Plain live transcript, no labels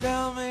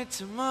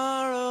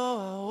tomorrow,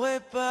 I'll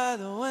wait by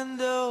the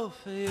window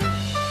for you.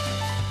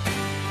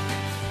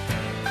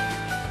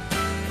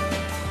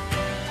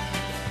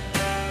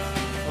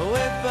 I'll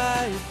wait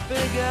by your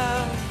big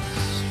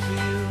house for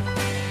you.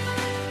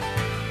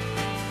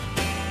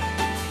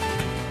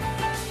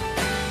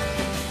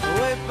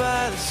 I'll wait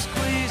by the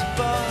squeeze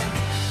bar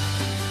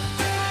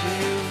for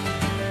you.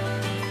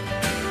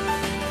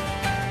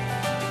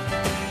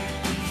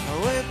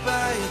 I'll wait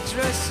by your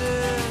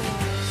dresser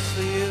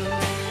for you.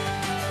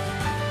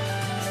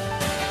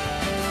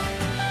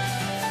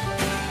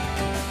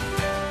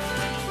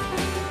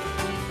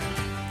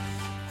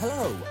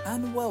 Hello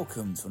and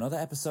welcome to another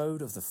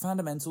episode of the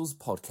Fundamentals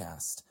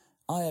Podcast.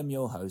 I am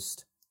your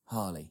host,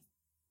 Harley.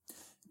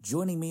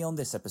 Joining me on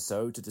this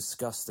episode to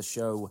discuss the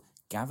show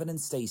Gavin and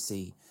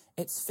Stacey,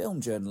 it's film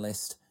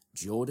journalist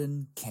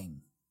Jordan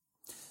King.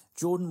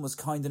 Jordan was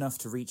kind enough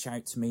to reach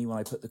out to me when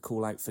I put the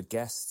call out for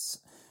guests,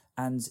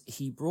 and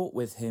he brought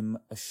with him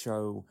a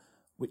show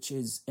which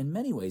is in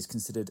many ways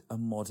considered a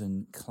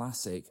modern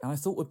classic, and I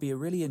thought would be a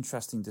really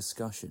interesting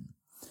discussion.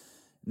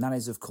 And that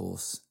is, of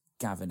course,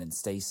 Gavin and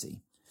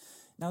Stacey.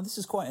 Now, this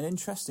is quite an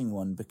interesting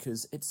one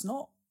because it's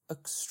not a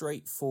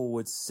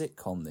straightforward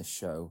sitcom, this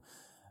show,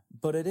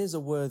 but it is a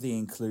worthy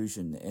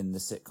inclusion in the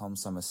sitcom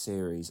summer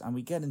series, and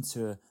we get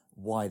into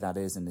why that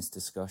is in this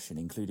discussion,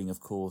 including,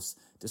 of course,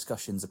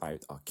 discussions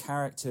about our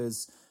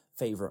characters,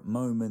 favourite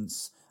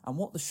moments, and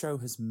what the show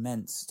has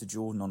meant to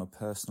Jordan on a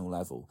personal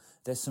level.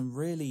 There's some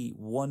really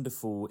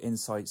wonderful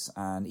insights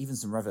and even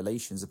some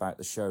revelations about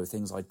the show,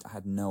 things I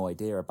had no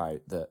idea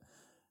about that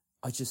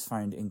I just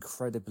found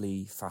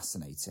incredibly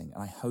fascinating,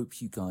 and I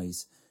hope you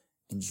guys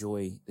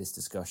enjoy this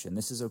discussion.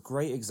 This is a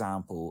great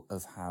example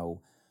of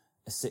how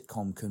a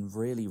sitcom can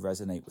really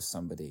resonate with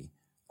somebody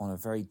on a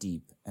very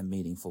deep and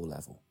meaningful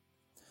level.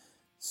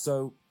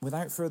 So,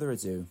 without further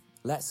ado,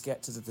 let's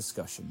get to the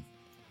discussion.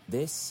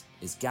 This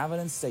is Gavin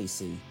and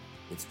Stacey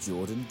with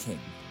Jordan King.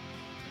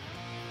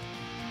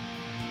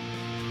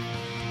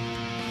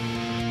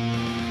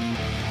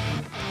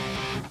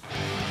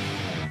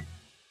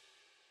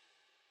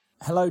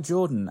 Hello,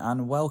 Jordan,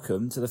 and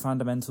welcome to the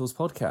Fundamentals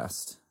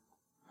Podcast.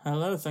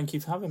 Hello, thank you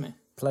for having me.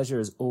 Pleasure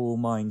is all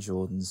mine,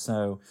 Jordan.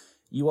 So,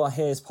 you are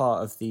here as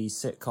part of the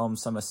sitcom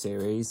summer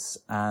series,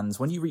 and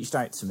when you reached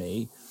out to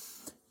me,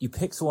 you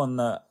picked one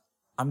that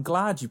I'm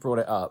glad you brought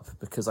it up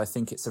because I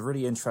think it's a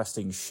really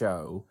interesting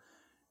show,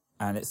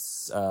 and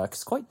it's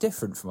quite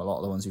different from a lot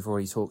of the ones we've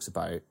already talked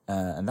about,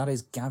 and that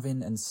is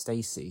Gavin and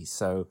Stacey.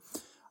 So,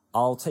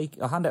 I'll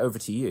hand it over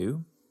to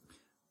you.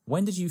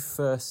 When did you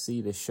first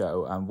see this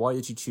show, and why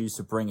did you choose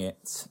to bring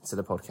it to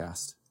the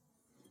podcast?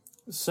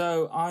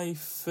 So I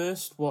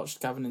first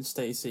watched Gavin and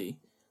Stacey.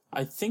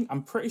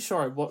 I'm pretty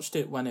sure I watched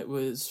it when it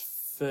was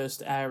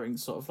first airing,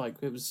 sort of like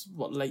it was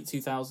late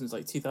 2000s,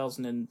 like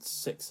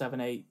 2006,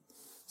 7, 8,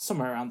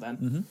 somewhere around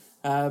then.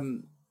 Mm-hmm.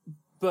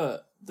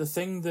 But the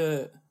thing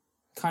that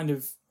kind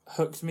of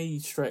hooked me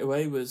straight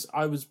away was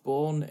I was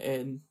born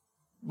in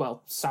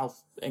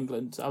South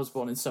England. I was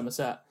born in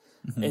Somerset.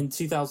 Mm-hmm. In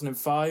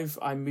 2005,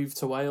 I moved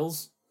to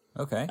Wales.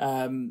 Okay.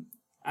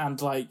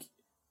 And like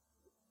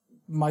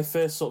my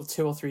first sort of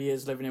 2 or 3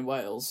 years living in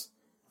Wales,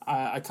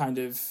 I kind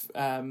of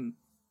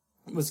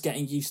was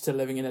getting used to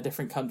living in a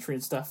different country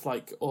and stuff,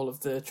 like all of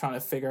the trying to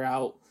figure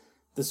out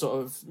the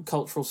sort of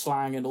cultural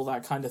slang and all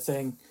that kind of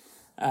thing.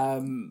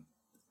 And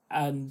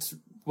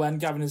when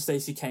Gavin and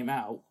Stacey came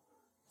out,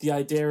 the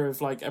idea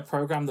of like a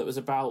program that was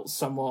about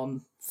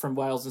someone from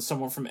Wales and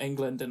someone from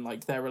England and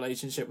like their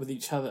relationship with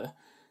each other,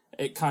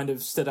 it kind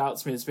of stood out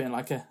to me as being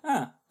like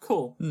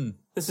cool.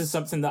 This is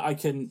something that I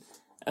can,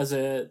 as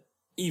a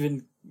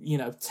even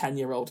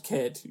 10-year-old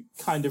kid,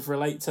 kind of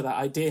relate to that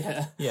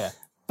idea. Yeah.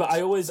 But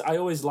I always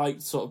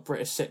liked sort of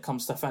British sitcom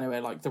stuff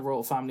anyway, like the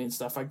Royal Family and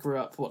stuff. I grew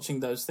up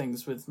watching those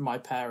things with my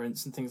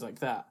parents and things like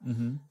that.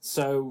 Mm-hmm.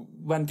 So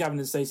when Gavin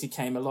and Stacey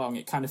came along,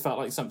 it kind of felt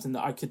like something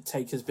that I could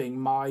take as being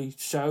my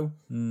show,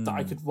 that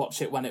I could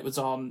watch it when it was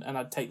on and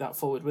I'd take that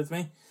forward with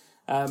me.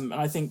 And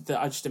I think that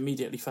I just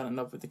immediately fell in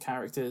love with the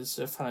characters,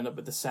 fell in love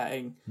with the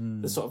setting,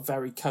 the sort of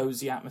very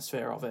cozy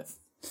atmosphere of it.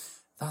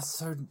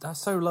 That's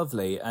so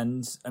lovely.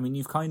 And I mean,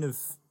 you've kind of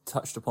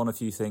touched upon a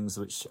few things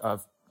which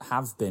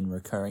have been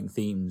recurring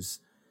themes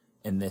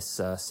in this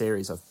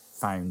series. I've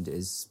found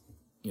is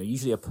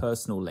usually a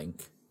personal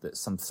link that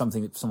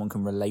something that someone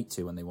can relate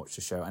to when they watch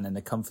the show, and then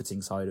the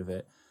comforting side of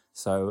it.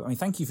 So I mean,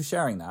 thank you for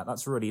sharing that.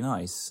 That's really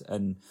nice.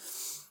 And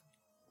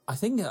I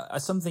think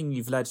something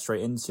you've led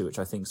straight into, which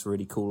I think is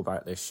really cool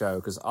about this show,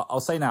 because I'll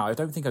say now, I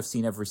don't think I've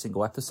seen every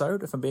single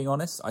episode, if I'm being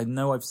honest. I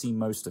know I've seen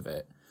most of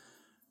it,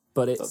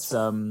 but it's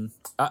I'm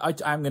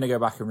going to go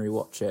back and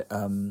rewatch it.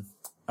 And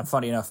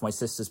funny enough, my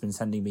sister's been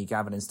sending me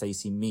Gavin and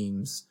Stacey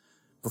memes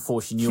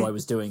before she knew I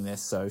was doing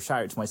this. So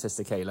shout out to my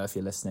sister Kayla if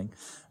you're listening.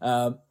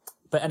 But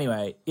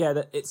anyway,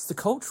 yeah, it's the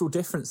cultural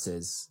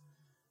differences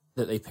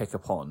that they pick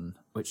upon,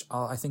 which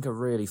I think are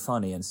really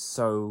funny and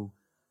so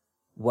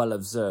well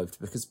observed,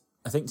 because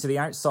I think to the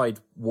outside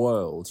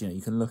world,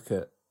 you can look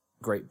at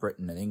Great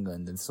Britain and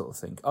England and sort of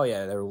think, oh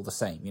yeah, they're all the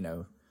same,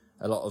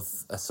 a lot of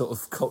sort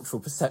of cultural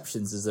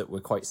perceptions is that we're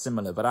quite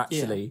similar, but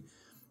actually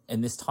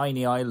in this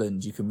tiny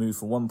island, you can move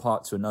from one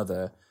part to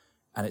another,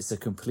 and it's a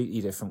completely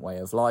different way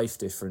of life,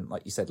 different,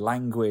 like you said,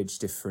 language,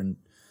 different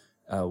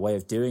way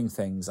of doing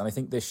things. And I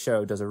think this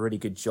show does a really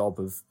good job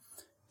of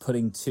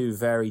putting two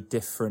very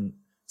different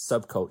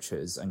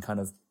subcultures and kind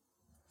of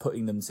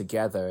putting them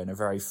together in a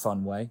very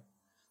fun way.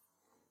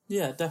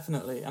 Yeah,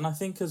 definitely. And I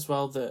think as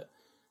well that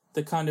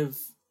the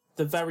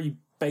very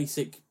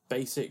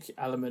basic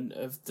element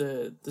of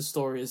the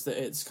story is that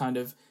it's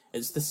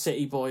the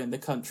city boy and the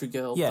country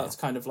girl. Yeah. That's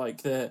kind of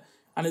like and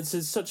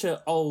it's such an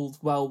old,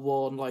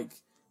 well-worn, like,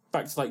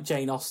 back to like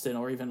Jane Austen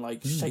or even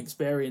like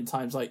Shakespearean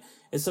times, like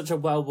it's such a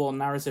well-worn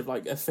narrative,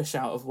 like a fish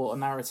out of water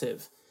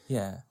narrative.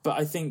 Yeah. But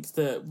I think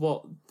that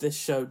what this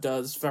show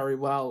does very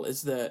well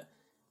is that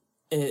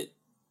it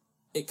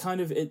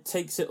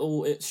takes it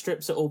all, it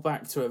strips it all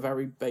back to a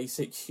very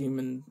basic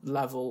human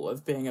level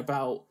of being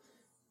about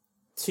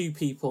two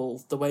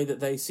people, the way that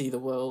they see the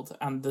world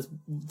and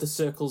the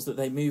circles that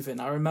they move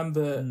in. I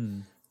remember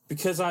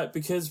because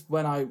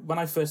when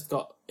I first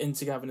got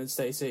into Gavin and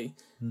Stacey,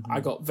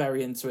 I got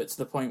very into it to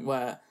the point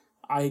where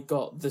I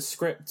got the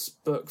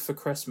script book for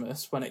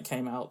Christmas when it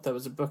came out. There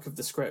was a book of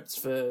the scripts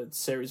for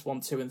series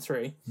 1, 2, and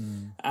 3.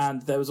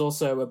 And there was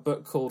also a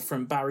book called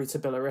From Barry to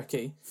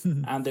Billericay.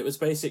 And it was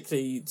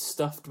basically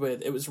stuffed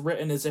with, it was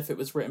written as if it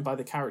was written by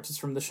the characters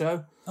from the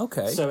show.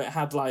 Okay. So it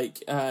had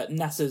like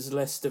Nessa's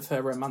list of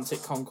her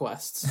romantic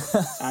conquests.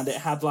 And it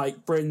had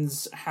like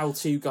Bryn's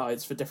how-to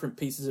guides for different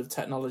pieces of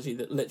technology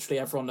that literally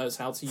everyone knows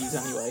how to use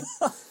anyway.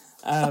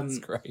 That's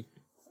great.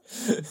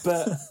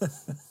 But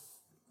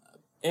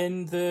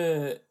in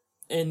either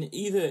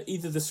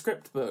the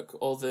script book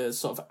or the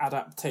sort of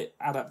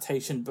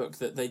adaptation book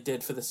that they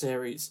did for the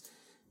series,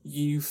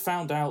 you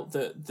found out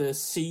that the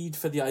seed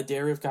for the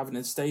idea of Gavin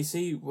and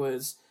Stacey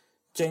was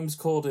James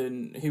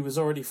Corden, who was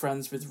already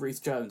friends with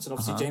Ruth Jones, and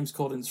obviously James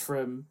Corden's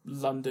from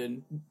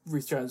London,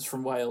 Ruth Jones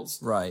from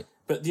Wales. Right.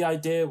 But the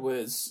idea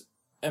was,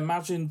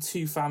 imagine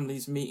two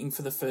families meeting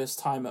for the first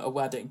time at a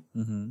wedding.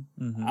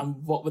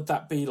 And what would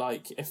that be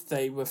like if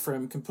they were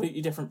from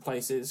completely different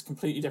places,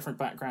 completely different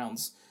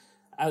backgrounds?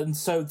 And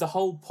so the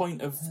whole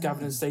point of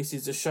Gavin and Stacey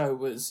as a show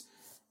was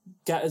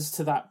get us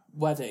to that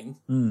wedding.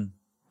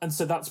 And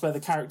so that's where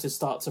the characters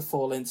start to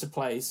fall into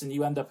place. And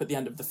you end up at the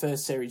end of the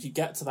first series, you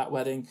get to that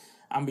wedding,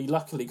 and we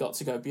luckily got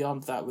to go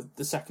beyond that with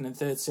the second and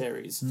third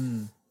series.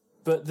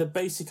 But the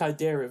basic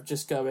idea of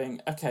just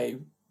going, okay,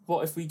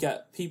 what if we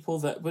get people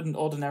that wouldn't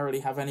ordinarily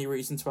have any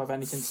reason to have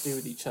anything to do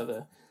with each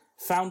other,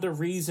 found a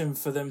reason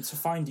for them to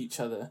find each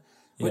other,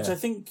 which I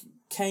think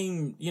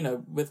came,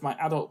 with my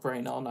adult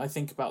brain on. I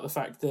think about the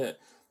fact that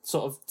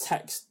sort of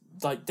text,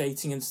 like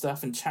dating and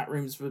stuff, and chat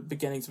rooms were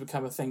beginning to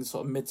become a thing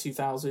sort of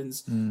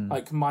mid-2000s.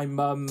 Like my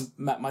mum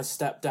met my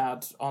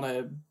stepdad on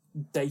a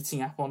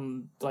dating app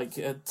on like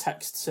a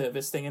text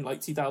service thing in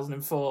like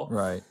 2004.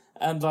 Right.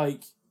 And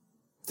like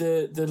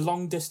the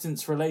long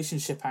distance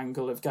relationship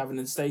angle of Gavin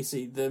and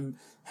Stacey, them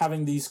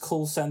having these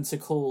call centre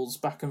calls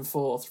back and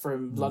forth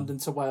from London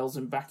to Wales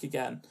and back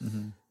again.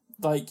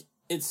 Like,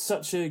 it's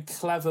such a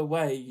clever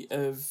way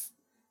of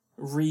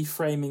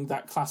reframing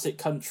that classic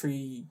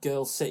country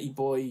girl, city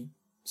boy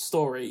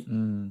story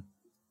in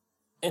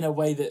a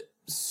way that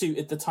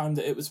suited the time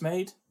that it was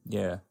made.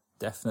 Yeah,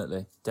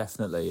 definitely.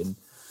 And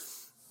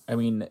I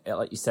mean,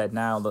 like you said,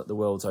 now that the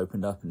world's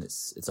opened up and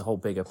it's a whole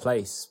bigger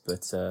place,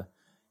 but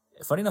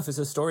funny enough, it's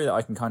a story that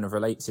I can kind of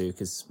relate to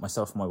because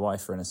myself and my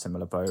wife are in a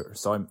similar boat.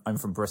 So I'm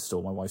from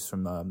Bristol. My wife's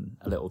from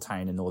a little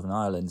town in Northern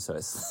Ireland. So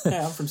it's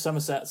yeah, I'm from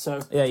Somerset. So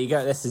yeah, you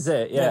go. This is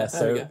it. Yeah.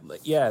 So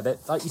like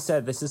you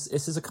said, this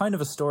is a kind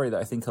of a story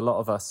that I think a lot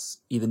of us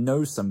either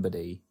know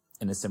somebody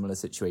in a similar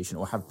situation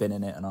or have been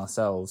in it and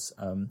ourselves.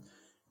 And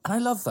I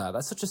love that.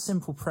 That's such a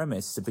simple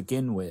premise to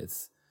begin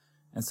with,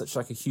 and such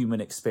like a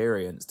human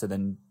experience to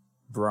then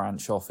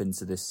branch off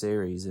into this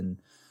series. And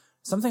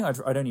something I'd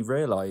only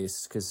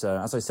realised, because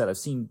as I said, I've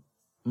seen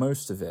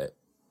most of it,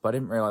 but I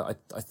didn't realise,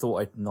 I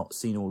thought I'd not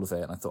seen all of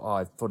it, and I thought,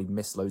 I've probably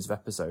missed loads of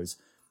episodes.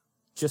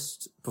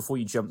 Just before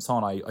you jumped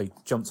on, I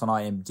jumped on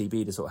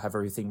IMDb to sort of have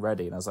everything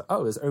ready, and I was like,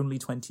 there's only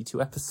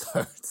 22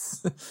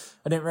 episodes.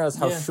 I didn't realise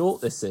how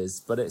short this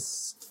is, but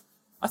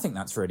I think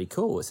that's really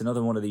cool. It's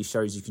another one of these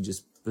shows you can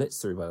just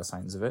blitz through by the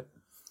sounds of it.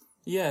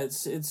 Yeah,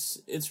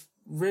 it's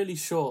really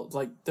short.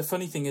 Like, the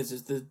funny thing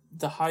is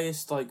the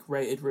highest like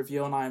rated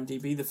review on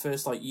IMDb, the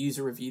first like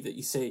user review that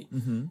you see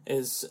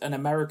is an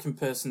American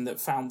person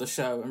that found the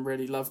show and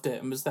really loved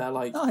it and was there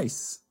like,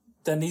 nice,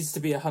 there needs to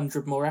be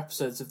 100 more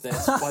episodes of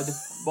this.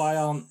 Why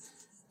aren't,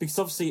 because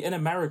obviously in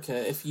America,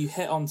 if you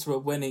hit onto a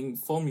winning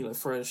formula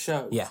for a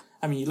show,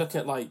 I mean, you look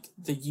at like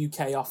the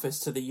UK office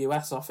to the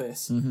US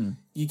office,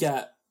 you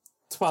get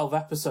 12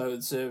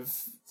 episodes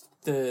of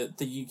the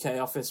UK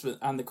office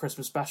and the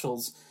Christmas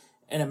specials.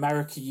 In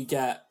America, you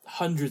get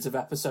hundreds of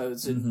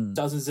episodes and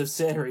dozens of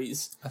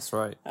series. That's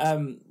right.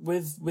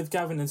 With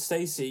Gavin and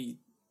Stacey,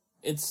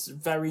 it's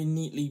very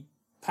neatly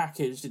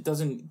packaged. It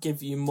doesn't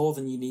give you more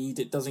than you need.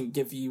 It doesn't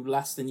give you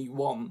less than you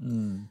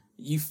want.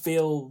 You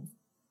feel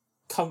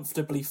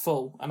comfortably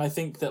full. And I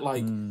think that,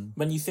 like,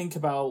 when you think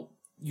about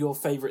your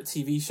favourite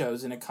TV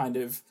shows in a kind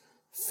of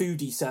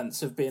foodie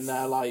sense of being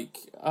there, like,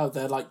 oh,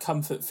 they're like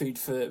comfort food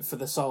for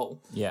the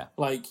soul. Yeah.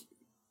 Like,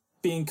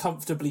 being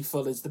comfortably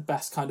full is the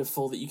best kind of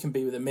full that you can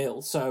be with a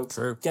meal. So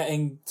True.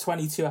 getting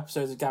 22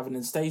 episodes of Gavin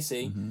and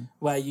Stacey,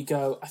 where you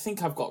go, I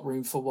think I've got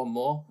room for one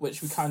more,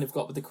 which we kind of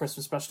got with the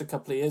Christmas special a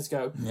couple of years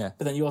ago. Yeah.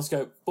 But then you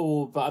also go,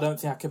 oh, but I don't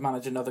think I could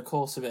manage another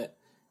course of it.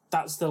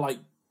 That's the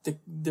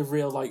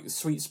real, like,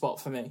 sweet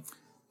spot for me.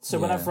 So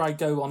whenever I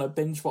go on a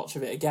binge watch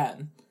of it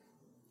again,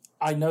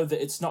 I know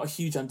that it's not a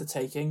huge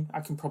undertaking.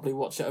 I can probably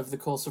watch it over the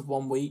course of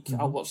 1 week.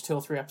 I'll watch 2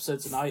 or 3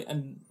 episodes a night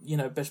and,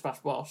 bish, bash,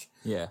 bosh.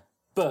 Yeah.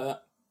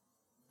 But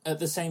at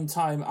the same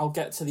time, I'll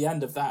get to the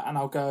end of that and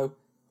I'll go,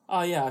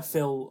 oh yeah, I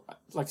feel,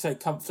 like I say,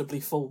 comfortably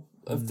full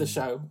of the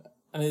show.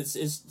 And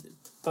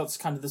that's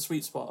kind of the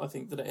sweet spot, I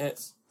think, that it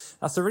hits.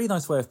 That's a really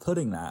nice way of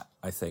putting that,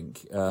 I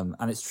think.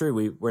 And it's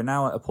true, we're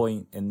now at a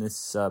point in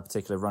this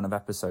particular run of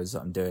episodes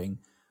that I'm doing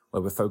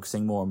where we're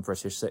focusing more on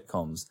British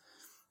sitcoms.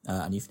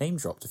 And you've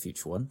name-dropped a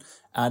future one.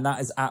 And that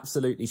is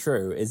absolutely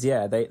true,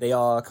 they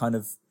are kind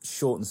of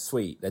short and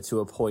sweet. They're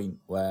to a point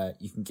where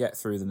you can get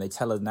through them. They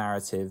tell a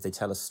narrative, they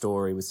tell a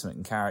story with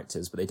certain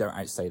characters, but they don't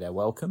outstay their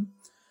welcome.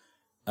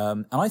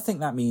 And I think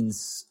that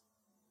means,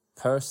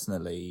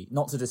 personally,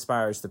 not to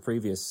disparage the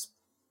previous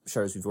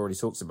shows we've already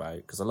talked about,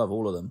 because I love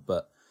all of them,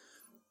 but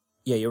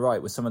yeah, you're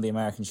right. With some of the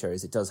American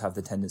shows, it does have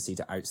the tendency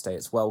to outstay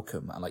its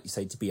welcome, and like you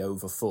say, to be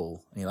over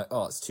full. And you're like,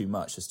 oh, it's too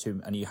much. It's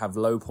too, and you have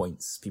low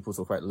points. People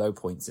talk about low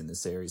points in the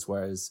series,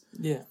 whereas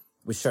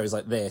with shows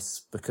like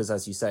this, because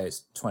as you say,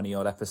 it's 20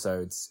 odd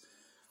episodes.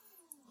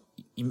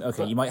 You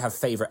might have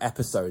favorite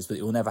episodes, but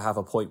it will never have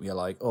a point where you're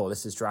like, oh,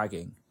 this is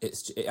dragging. It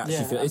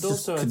actually feels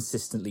it's just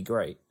consistently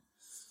great.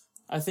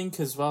 I think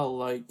as well,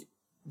 like,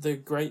 the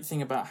great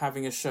thing about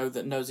having a show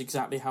that knows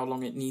exactly how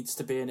long it needs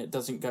to be and it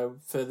doesn't go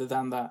further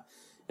than that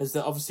is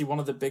that obviously one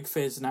of the big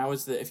fears now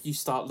is that if you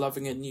start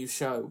loving a new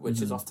show,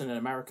 which is often an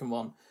American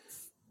one,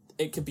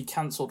 it could be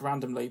cancelled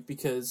randomly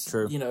because,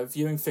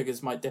 viewing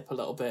figures might dip a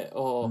little bit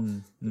or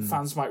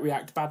fans might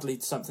react badly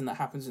to something that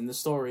happens in the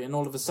story. And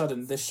all of a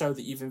sudden, this show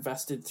that you've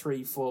invested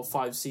 3, 4,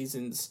 5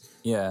 seasons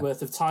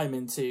worth of time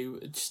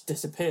into just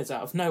disappears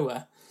out of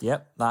nowhere.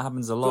 Yep, that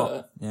happens a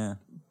lot.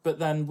 But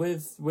then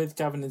with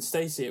Gavin and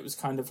Stacey, it was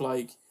kind of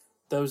like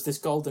there was this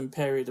golden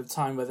period of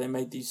time where they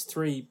made these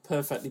 3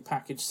 perfectly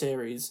packaged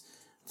series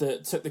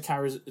that took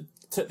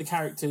the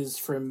characters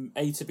from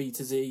A to B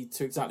to Z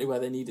to exactly where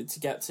they needed to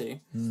get to.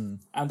 And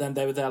then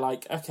they were there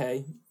like,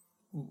 okay,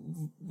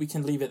 we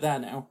can leave it there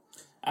now.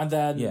 And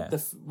then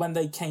when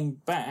they came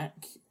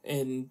back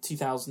in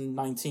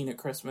 2019 at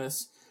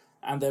Christmas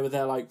and they were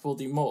there like, we'll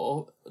do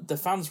more, the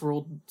fans were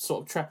all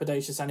sort of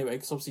trepidatious anyway,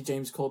 because obviously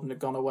James Corden had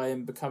gone away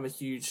and become a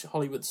huge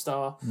Hollywood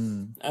star.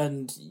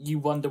 And you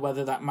wonder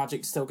whether that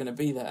magic's still going to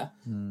be there.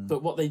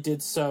 But what they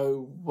did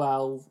so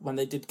well when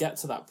they did get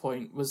to that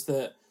point was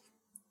that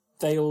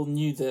they all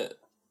knew that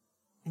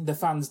the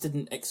fans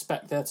didn't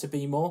expect there to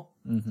be more.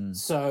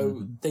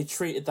 So they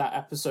treated that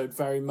episode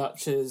very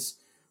much as,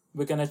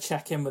 we're going to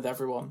check in with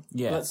everyone.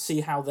 Let's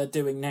see how they're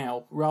doing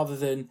now, rather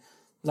than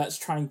let's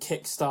try and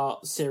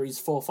kickstart series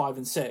 4, 5,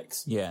 and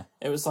 6.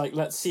 It was like,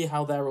 let's see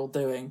how they're all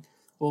doing.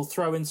 We'll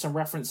throw in some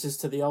references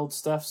to the old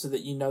stuff so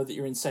that you know that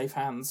you're in safe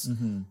hands.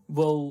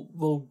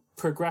 We'll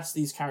progress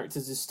these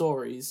characters'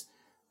 stories,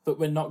 but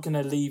we're not going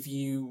to leave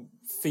you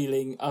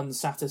feeling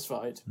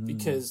unsatisfied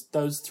because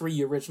those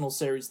 3 original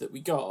series that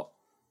we got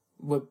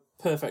were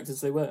perfect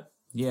as they were.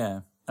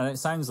 Yeah, and it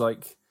sounds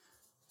like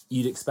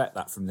you'd expect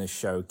that from this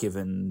show,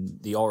 given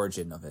the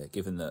origin of it,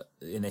 given that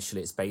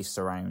initially it's based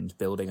around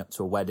building up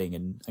to a wedding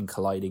and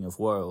colliding of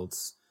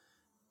worlds.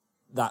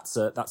 That's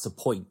a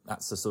point.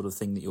 That's the sort of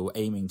thing that you're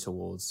aiming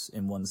towards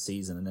in one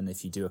season. And then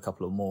if you do a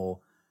couple of more,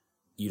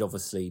 you'd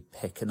obviously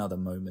pick another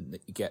moment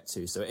that you get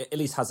to. So it at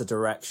least has a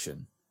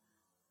direction.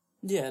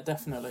 Yeah,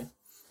 definitely.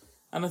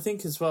 And I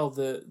think as well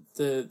the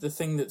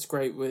thing that's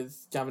great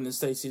with Gavin and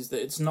Stacey is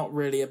that it's not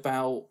really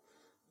about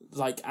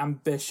like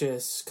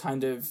ambitious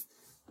kind of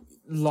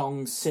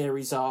long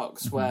series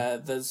arcs where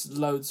there's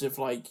loads of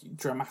like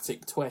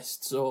dramatic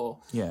twists or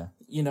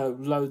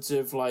loads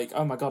of like,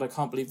 oh my god, I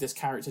can't believe this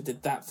character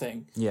did that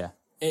thing.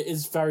 It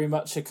is very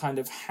much a kind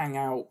of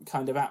hangout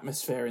kind of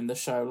atmosphere in the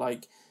show.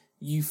 Like,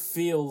 you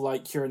feel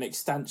like you're an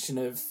extension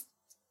of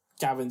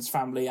Gavin's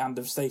family and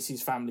of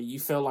Stacey's family. You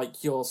feel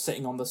like you're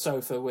sitting on the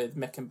sofa with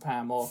Mick and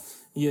Pam, or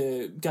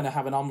you're gonna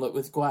have an omelette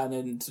with Gwen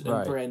and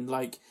Bryn.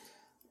 Like,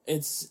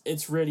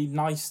 it's really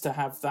nice to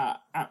have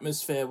that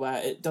atmosphere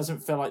where it doesn't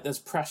feel like there's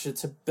pressure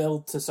to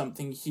build to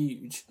something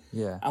huge.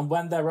 And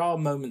when there are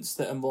moments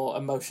that are more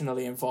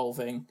emotionally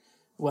involving,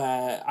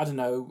 where, I don't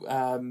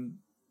know,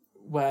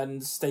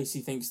 when Stacey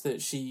thinks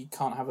that she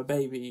can't have a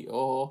baby,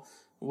 or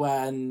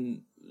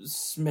when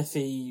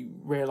Smithy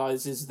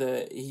realizes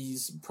that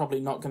he's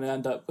probably not going to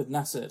end up with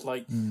Nessa,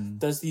 like,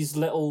 there's these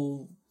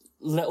little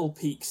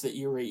peaks that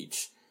you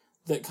reach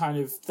that kind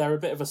of, they're a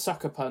bit of a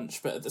sucker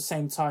punch, but at the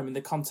same time, in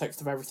the context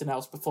of everything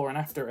else before and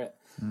after it,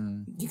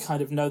 you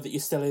kind of know that you're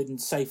still in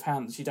safe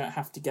hands. You don't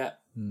have to get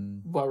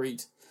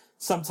worried.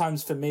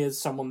 Sometimes for me, as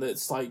someone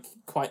that's like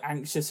quite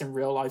anxious in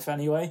real life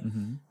anyway,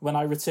 when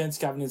I return to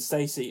Gavin and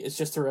Stacey, it's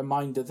just a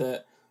reminder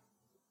that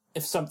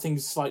if something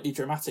slightly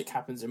dramatic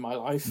happens in my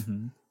life,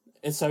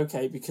 it's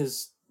okay,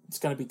 because it's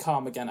going to be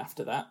calm again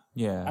after that.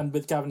 Yeah. And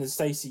with Gavin and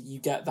Stacey, you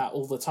get that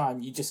all the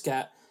time. You just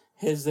get,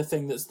 here's the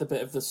thing that's the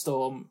bit of the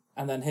storm,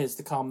 and then here's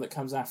the calm that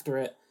comes after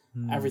it.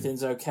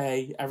 Everything's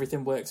okay.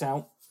 Everything works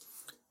out.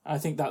 I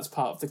think that's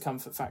part of the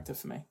comfort factor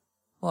for me.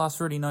 Well,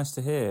 that's really nice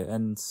to hear.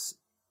 And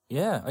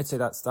yeah, I'd say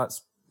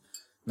that's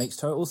makes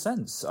total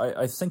sense. I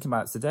was thinking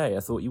about it today.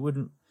 I thought I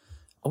wouldn't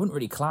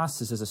really class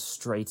this as a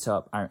straight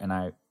up, out and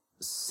out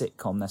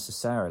sitcom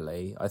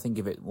necessarily. I think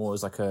of it more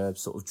as like a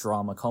sort of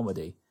drama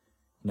comedy.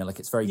 You know, like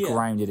it's very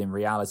grounded in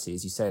reality.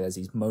 As you say, there's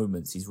these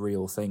moments, these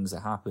real things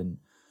that happen,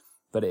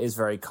 but it is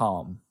very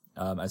calm.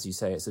 As you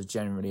say, it's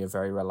generally a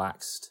very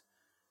relaxed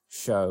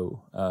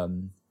show.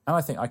 And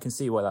I think I can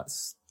see why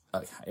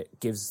it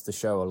gives the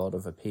show a lot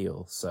of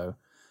appeal. So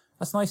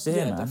that's nice to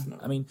hear, man.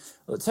 Definitely. I mean,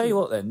 I'll tell you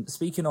what then,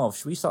 speaking of,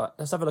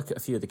 let's have a look at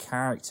a few of the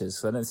characters.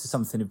 So I know this is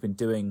something we've been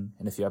doing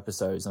in a few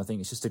episodes, and I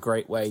think it's just a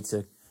great way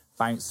to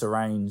bounce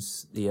around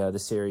the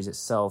series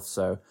itself.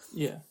 So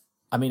yeah,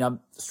 I mean, I'm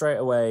straight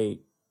away,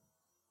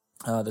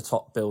 the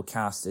top billed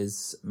cast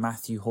is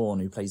Matthew Horn,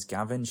 who plays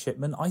Gavin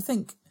Shipman. I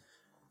think,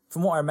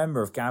 from what I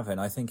remember of Gavin,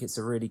 I think it's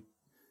a really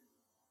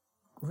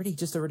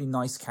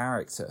nice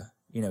character.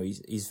 You know,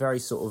 he's very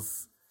sort of,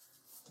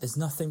 there's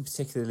nothing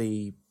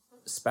particularly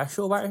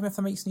special about him, if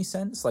that makes any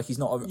sense. Like, he's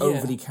not an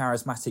overly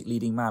charismatic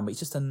leading man, but he's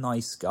just a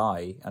nice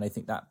guy, and I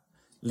think that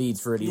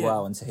leads really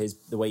well into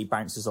the way he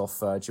bounces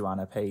off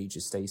Joanna Page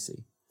as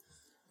Stacey.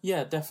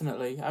 Yeah,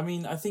 definitely. I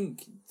mean, I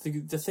think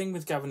the thing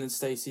with Gavin and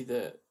Stacey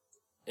that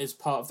is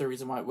part of the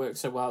reason why it works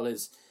so well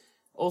is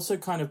also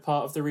kind of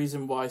part of the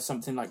reason why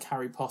something like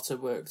Harry Potter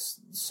works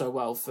so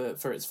well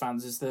for its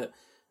fans, is that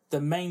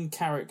the main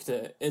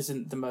character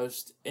isn't the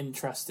most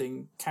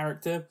interesting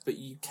character, but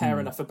you care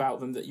enough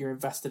about them that you're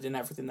invested in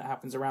everything that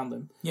happens around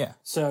them. Yeah.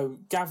 So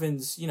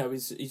Gavin's,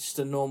 he's just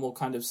a normal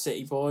kind of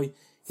city boy.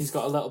 He's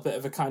got a little bit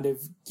of a kind of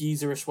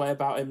geezerish way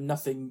about him,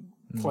 nothing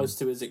close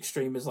to as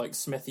extreme as like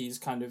Smithy's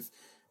kind of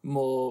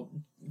more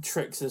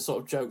tricks, the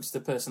sort of jokes, the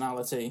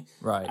personality.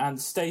 Right.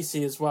 And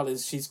Stacey as well,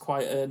 is she's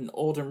quite an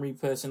ordinary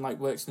person, like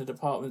works in a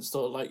department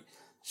store. Like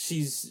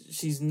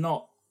she's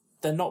not,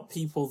 they're not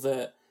people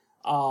that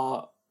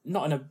are,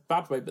 not in a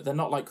bad way, but they're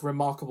not like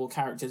remarkable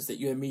characters that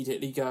you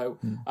immediately go,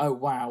 oh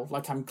wow,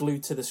 like I'm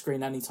glued to the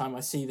screen anytime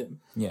I see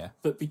them. Yeah.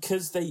 But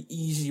because they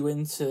ease you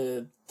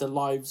into the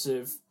lives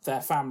of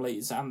their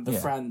families and the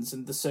friends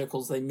and the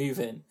circles they move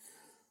in,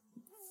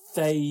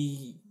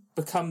 they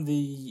become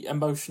the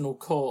emotional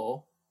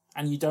core,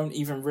 and you don't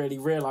even really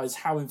realise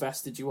how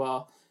invested you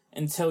are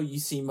until you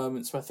see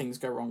moments where things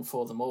go wrong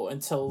for them, or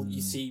until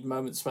you see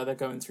moments where they're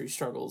going through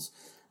struggles.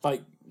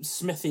 Like,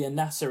 Smithy and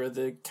Nessa are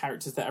the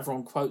characters that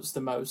everyone quotes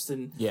the most,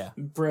 and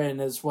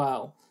Bryn as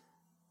well.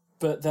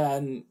 But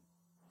then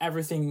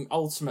everything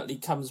ultimately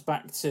comes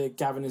back to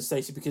Gavin and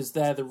Stacey, because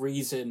they're the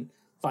reason,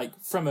 like,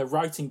 from a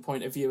writing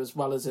point of view as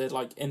well as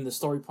like in the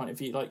story point of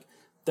view, like,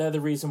 they're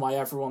the reason why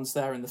everyone's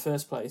there in the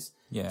first place.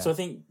 Yeah. So I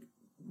think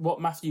what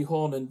Matthew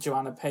Horn and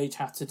Joanna Page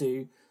had to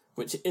do,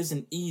 which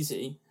isn't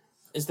easy,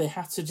 is they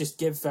had to just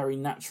give very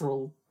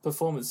natural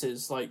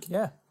performances. Like,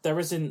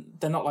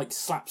 they're not like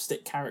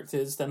slapstick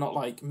characters, they're not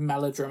like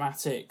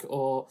melodramatic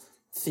or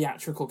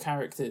theatrical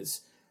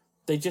characters.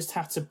 They just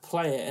had to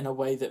play it in a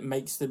way that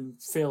makes them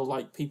feel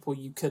like people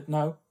you could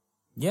know.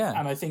 Yeah.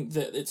 And I think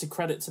that it's a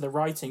credit to the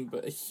writing,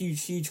 but a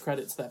huge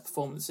credit to their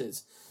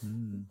performances,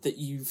 that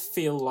you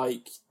feel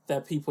like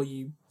they're people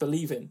you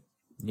believe in.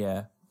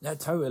 Yeah,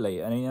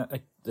 totally. I mean,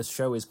 the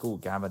show is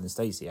called Gavin and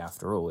Stacey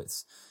after all.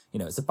 It's,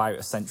 it's about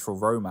a central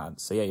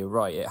romance. So yeah, you're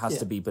right. It has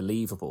to be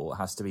believable. It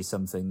has to be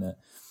something that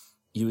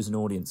you as an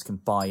audience can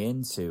buy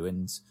into.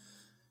 And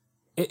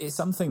it's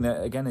something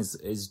that, again,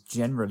 is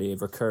generally a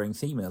recurring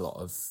theme in a lot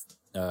of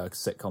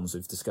sitcoms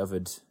we've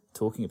discovered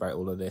talking about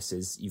all of this,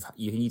 is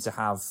you need to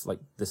have like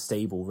the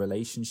stable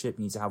relationship.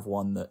 You need to have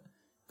one that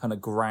kind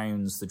of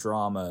grounds the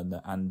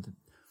drama, and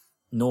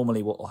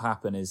normally what will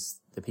happen is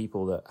the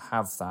people that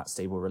have that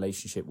stable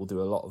relationship will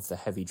do a lot of the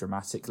heavy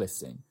dramatic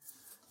lifting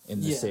in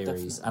the series.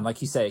 Definitely. And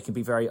like you say, it can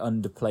be very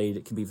underplayed.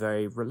 It can be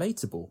very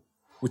relatable,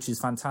 which is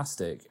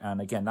fantastic.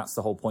 And again, that's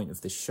the whole point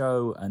of this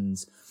show.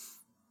 And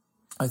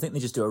I think they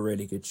just do a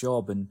really good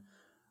job. And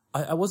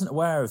I wasn't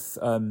aware of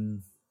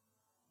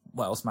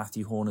what else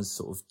Matthew Horn has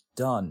sort of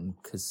done,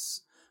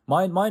 because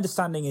my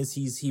understanding is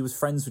he was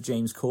friends with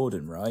James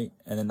Corden, right?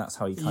 And then that's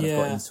how he kind of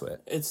got into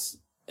it. It's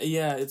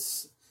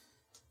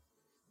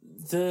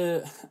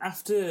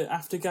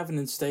after Gavin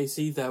and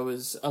Stacey, there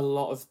was a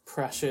lot of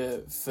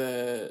pressure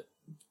for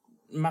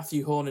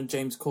Matthew Horn and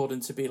James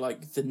Corden to be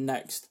like the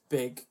next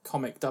big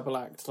comic double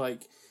act.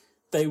 Like,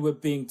 they were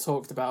being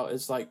talked about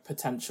as like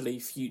potentially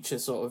future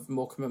sort of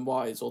Morecambe and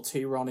Wise or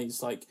Two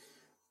Ronnies. Like,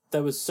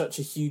 there was such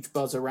a huge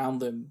buzz around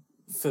them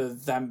for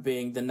them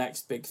being the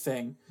next big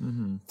thing.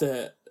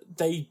 That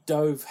they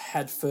dove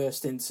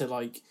headfirst into,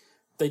 like,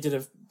 they did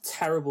a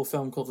terrible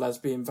film called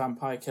Lesbian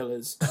Vampire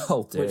Killers,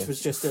 Oh dear. which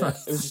was just it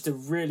was just a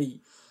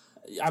really,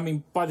 I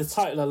mean, by the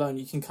title alone,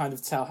 you can kind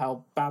of tell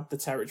how bad the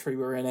territory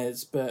we're in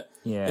is, but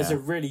Yeah. it's a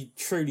really,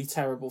 truly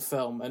terrible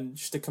film and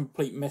just a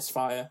complete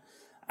misfire.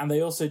 And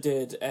they also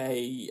did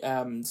a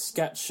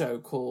sketch show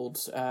called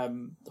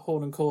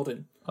Horn and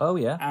Corden, Oh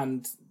yeah.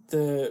 and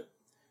there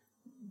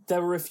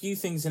were a few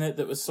things in it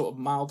that was sort of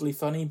mildly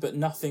funny, but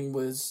nothing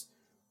was.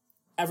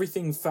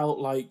 Everything felt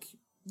like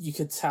you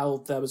could tell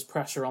there was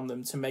pressure on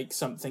them to make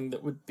something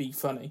that would be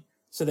funny.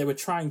 So they were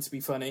trying to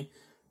be funny,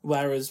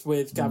 whereas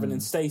with Gavin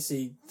and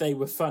Stacey, they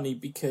were funny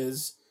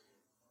because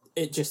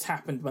it just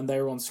happened when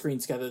they were on screen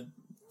together.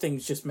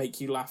 Things just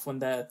make you laugh when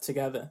they're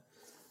together.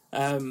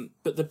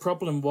 But the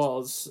problem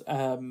was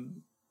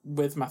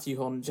with Matthew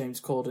Horn and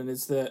James Corden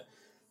is that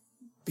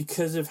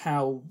because of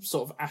how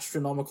sort of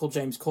astronomical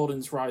James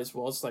Corden's rise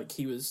was, like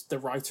he was the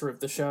writer of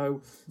the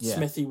show, Yeah.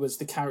 Smithy was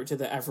the character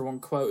that everyone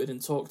quoted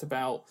and talked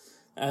about,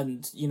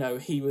 and, you know,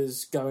 he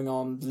was going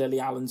on Lily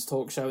Allen's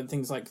talk show and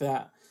things like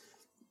that.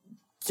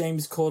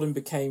 James Corden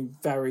became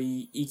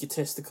very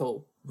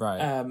egotistical. Right.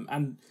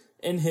 And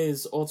in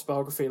his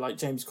autobiography, like,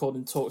 James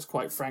Corden talks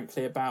quite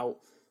frankly about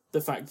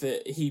the fact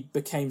that he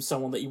became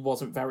someone that he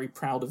wasn't very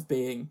proud of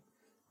being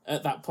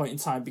at that point in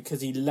time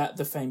because he let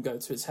the fame go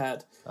to his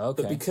head.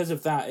 Okay. But because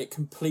of that, it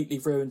completely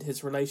ruined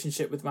his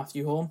relationship with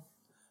Matthew Horn.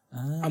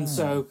 And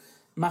so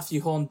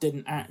Matthew Horn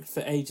didn't act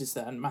for ages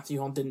then. Matthew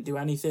Horn didn't do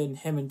anything.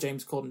 Him and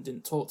James Corden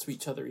didn't talk to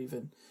each other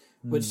even,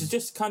 which is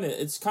just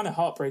it's kind of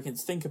heartbreaking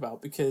to think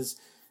about because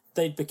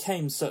they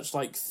became such,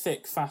 like,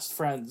 thick, fast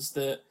friends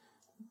that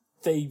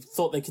they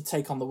thought they could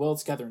take on the world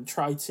together and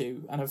try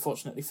to, and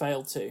unfortunately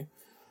failed to.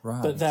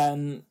 Right. But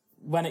then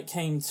when it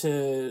came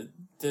to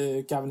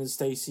the Gavin and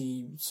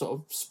Stacey sort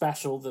of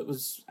special that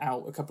was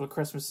out a couple of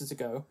Christmases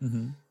ago,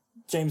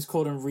 James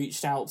Corden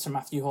reached out to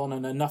Matthew Horn,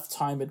 and enough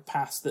time had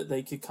passed that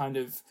they could kind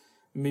of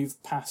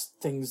move past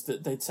things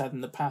that they'd said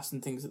in the past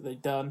and things that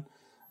they'd done.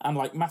 And,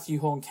 like, Matthew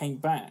Horn came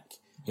back,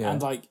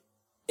 and, like,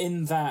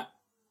 in that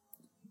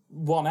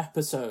one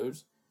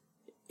episode,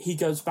 he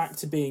goes back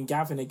to being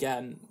Gavin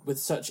again with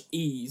such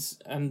ease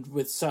and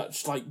with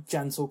such, like,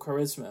 gentle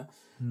charisma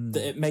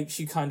that it makes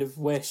you kind of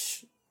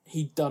wish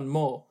he'd done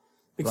more.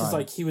 Because, Right.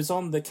 like, he was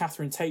on the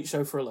Catherine Tate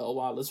show for a little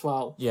while as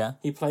well. Yeah.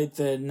 He played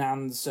the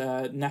Nan's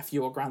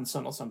nephew or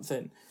grandson or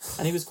something.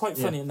 And he was quite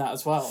funny in that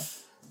as well.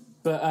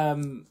 But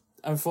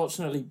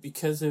unfortunately,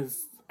 because of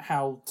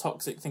how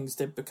toxic things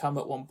did become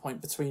at one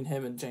point between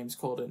him and James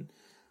Corden,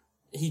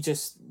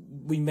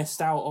 we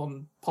missed out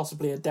on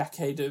possibly a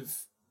decade of,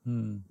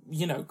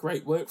 you know,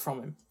 great work from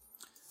him.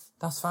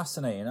 That's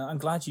fascinating. I'm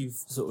glad you've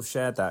sort of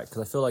shared that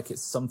because I feel like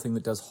it's something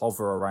that does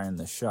hover around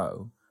the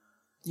show.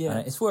 Yeah.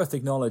 And it's worth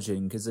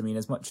acknowledging because, I mean,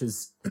 as much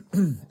as,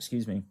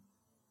 excuse me,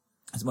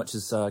 as much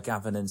as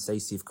Gavin and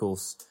Stacey, of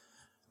course,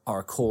 are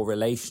a core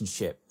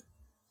relationship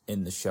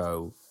in the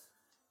show,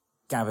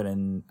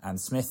 Gavin and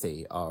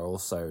Smithy are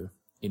also,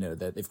 you know,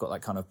 they've got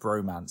that kind of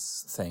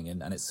bromance thing.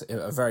 And it's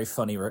a very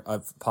funny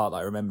part that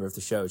I remember of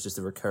the show is just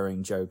a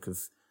recurring joke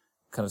of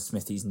kind of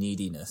Smithy's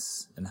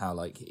neediness and how,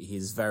 like,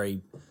 he's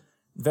very,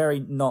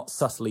 very not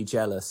subtly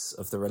jealous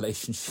of the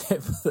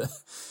relationship that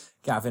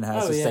Gavin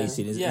has with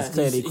Stacey. Is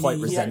clearly quite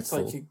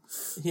resentful.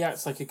 He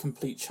acts like a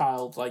complete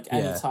child. Like,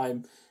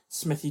 anytime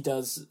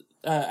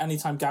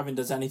anytime Gavin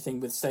does anything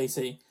with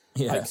Stacey,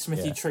 like,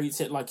 Smithy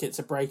treats it like it's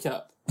a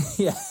breakup.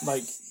 Yeah.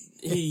 Like,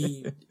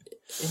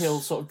 he'll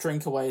sort of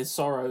drink away his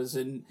sorrows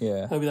and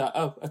he'll be like,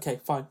 oh, okay,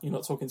 fine, you're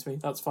not talking to me,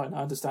 that's fine,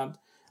 I understand.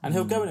 And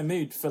he'll go in a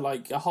mood for,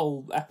 like, a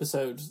whole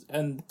episode,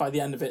 and by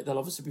the end of it, they'll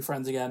obviously be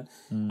friends again.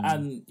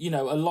 And, you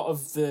know, a lot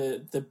of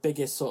the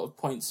biggest sort of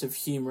points of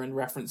humour and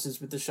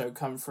references with the show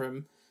come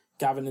from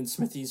Gavin and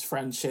Smithy's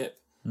friendship,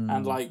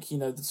 and, like, you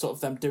know, the sort of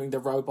them doing the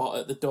robot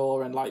at the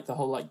door, and, like, the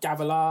whole, like,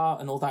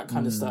 Gavilar and all that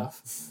kind of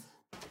stuff.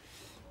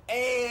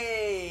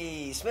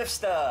 Hey,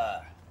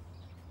 Smithster!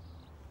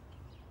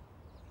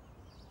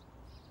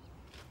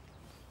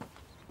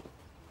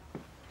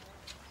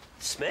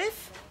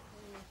 Smith?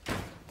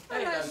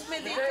 Hello,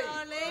 Smithy,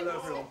 darling. Hello,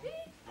 everyone.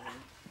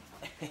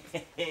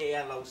 Hey,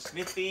 hello,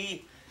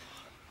 Smithy.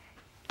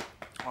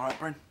 All right,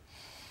 Bryn.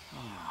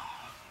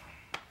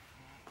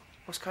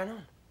 What's going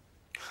on?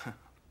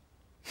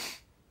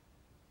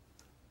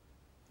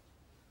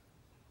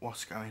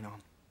 What's going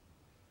on?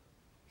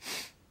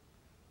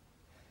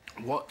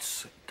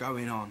 What's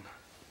going on?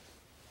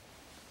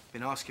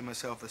 Been asking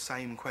myself the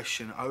same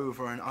question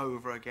over and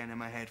over again in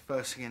my head.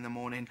 First thing in the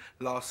morning,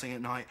 last thing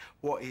at night.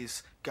 What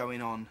is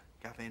going on,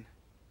 Gavin?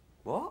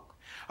 What?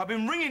 I've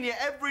been ringing you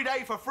every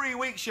day for 3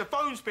 weeks. Your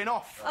phone's been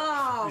off.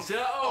 Oh. Is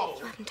that all?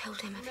 You haven't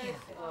told him, have you?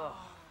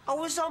 I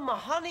was on my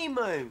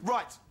honeymoon.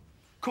 Right.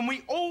 Can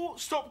we all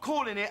stop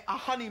calling it a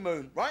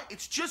honeymoon, right?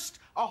 It's just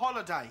a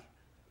holiday.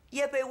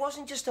 Yeah, but it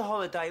wasn't just a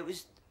holiday, it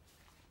was...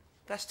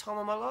 Best time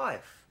of my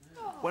life.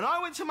 When I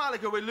went to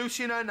Malaga with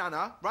Lucy and her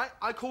nana, right,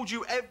 I called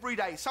you every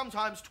day,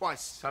 sometimes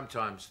twice.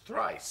 Sometimes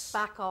thrice.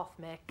 Back off,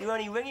 Mick. You're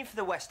only ringing for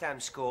the West Ham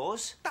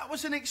scores. That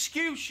was an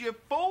excuse, you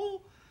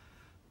fool.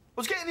 I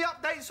was getting the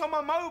updates on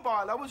my mobile.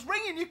 I was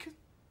ringing you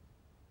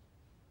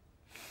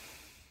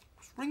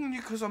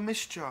because I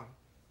missed you.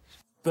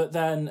 But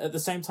then at the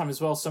same time as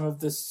well, some of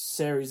this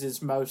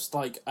series' most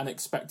like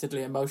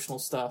unexpectedly emotional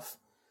stuff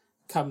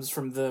comes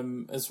from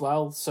them as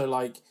well. So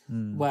like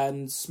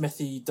when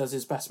Smithy does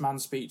his best man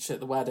speech at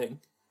the wedding,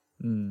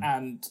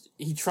 and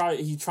he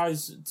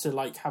tries to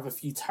like have a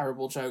few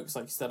terrible jokes,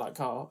 like he said, like,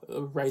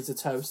 oh, raise a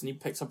toast, and he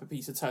picks up a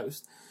piece of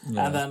toast,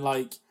 and then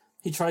like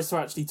he tries to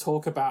actually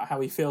talk about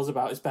how he feels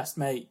about his best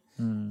mate,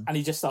 and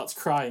he just starts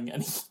crying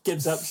and he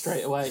gives up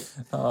straight away.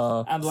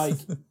 And like,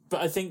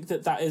 but I think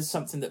that is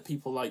something that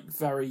people like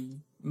very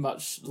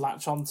much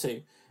latch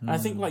onto. And I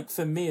think like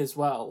for me as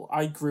well,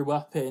 I grew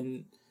up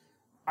in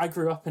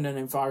an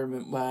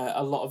environment where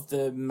a lot of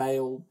the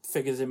male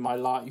figures in my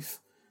life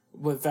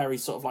were very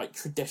sort of like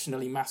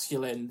traditionally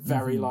masculine,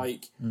 very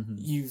like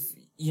you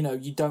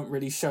don't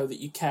really show that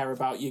you care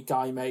about your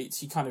guy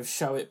mates. You kind of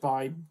show it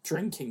by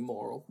drinking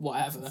more or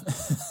whatever,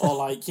 or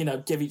like,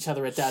 give each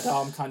other a dead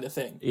arm kind of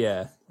thing.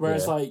 Yeah.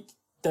 Whereas like,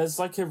 there's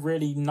like a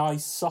really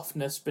nice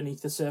softness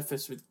beneath the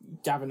surface with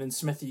Gavin and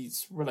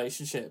Smithy's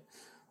relationship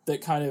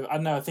that kind of, I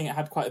don't know, I think it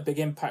had quite a big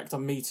impact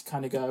on me to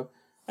kind of go,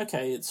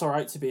 okay, it's all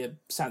right to be a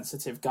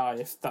sensitive guy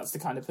if that's the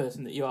kind of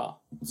person that you are.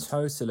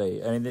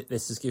 Totally. I mean,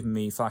 this has given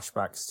me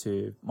flashbacks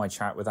to my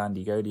chat with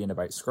Andy Godian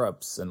about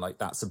Scrubs, and like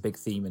that's a big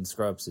theme in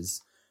Scrubs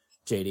is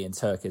JD and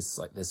Turk is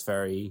like this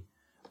very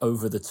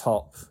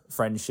over-the-top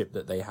friendship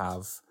that they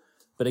have.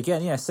 But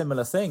again, yeah,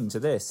 similar thing to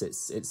this.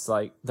 It's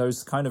like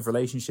those kind of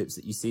relationships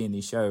that you see in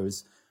these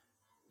shows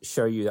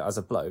show you that as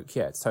a bloke,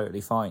 yeah, it's totally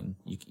fine.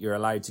 You're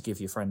allowed to give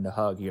your friend a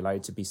hug. You're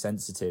allowed to be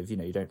sensitive.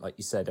 You don't, like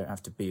you said, don't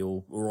have to be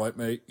all right,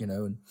 mate,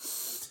 and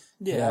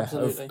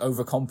Absolutely.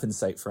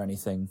 Overcompensate for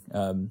anything.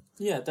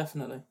 Yeah,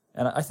 definitely.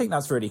 And I think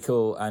that's really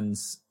cool. And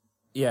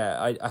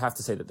yeah, I have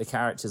to say that the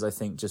characters, I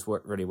think, just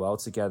work really well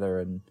together.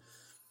 And,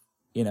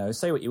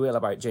 say what you will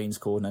about James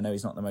Corden. I know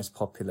he's not the most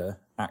popular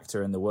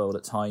actor in the world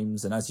at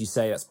times. And as you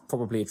say, that's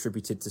probably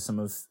attributed to some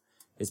of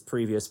his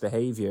previous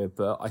behaviour.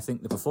 But I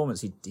think the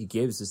performance he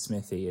gives as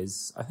Smithy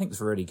is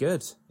really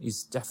good.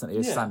 He's definitely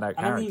a standout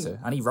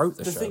character. And he wrote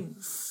the show.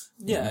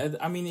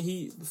 I mean,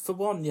 he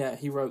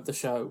wrote the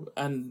show.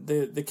 And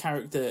the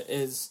character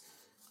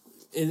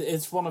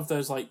it's one of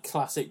those like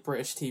classic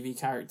British TV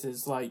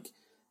characters like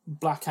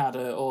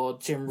Blackadder or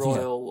Jim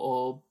Royal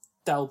or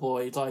Del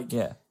Boy. Like,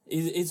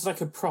 it's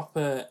like a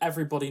proper,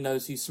 everybody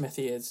knows who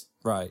Smithy is.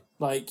 Right.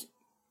 Like,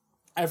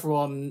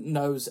 everyone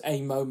knows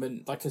a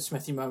moment, like a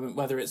Smithy moment,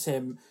 whether it's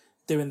him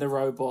doing the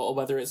robot or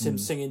whether it's him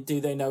singing Do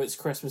They Know It's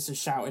Christmas and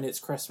shouting It's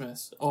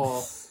Christmas,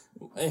 or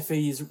if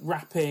he's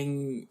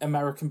rapping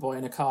American Boy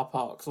in a car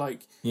park.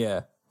 Like,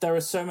 there are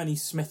so many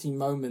Smithy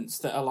moments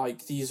that are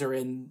like, these are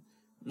in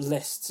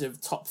lists of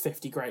top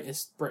 50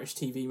 greatest British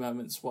TV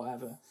moments,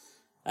 whatever.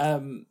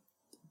 But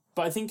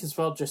I think as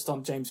well, just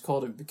on James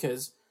Corden,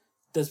 because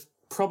there's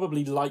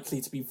probably likely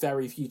to be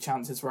very few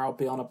chances where I'll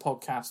be on a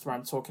podcast where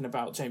I'm talking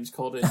about James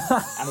Corden,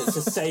 and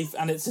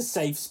it's a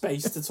safe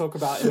space to talk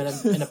about him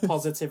in a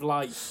positive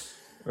light.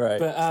 Right.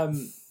 But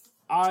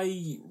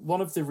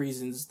one of the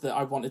reasons that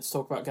I wanted to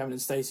talk about Gavin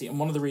and Stacey, and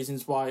one of the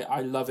reasons why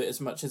I love it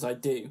as much as I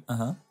do,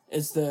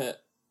 is that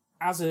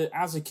as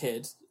a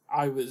kid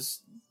I was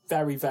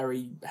very,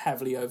 very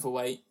heavily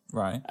overweight.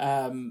 Right.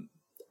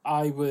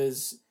 I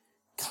was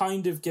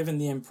kind of given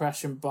the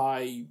impression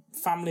by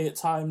family at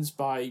times,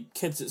 by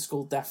kids at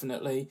school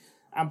definitely,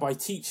 and by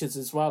teachers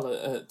as well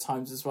at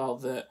times as well,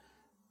 that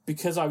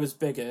because I was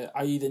bigger,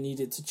 I either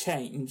needed to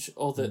change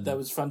or that there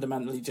was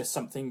fundamentally just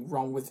something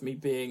wrong with me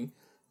being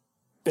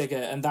bigger,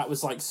 and that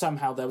was like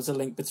somehow there was a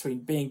link between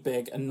being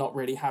big and not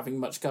really having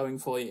much going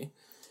for you.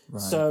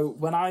 Right. So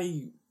when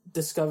I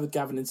discovered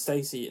Gavin and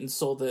Stacey and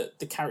saw that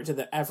the character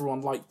that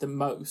everyone liked the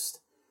most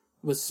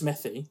was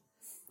Smithy,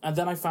 and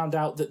then I found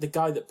out that the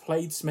guy that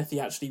played Smithy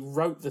actually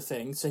wrote the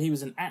thing, so he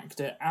was an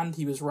actor and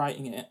he was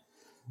writing it.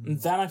 And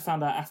then I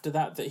found out after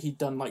that he'd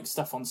done like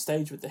stuff on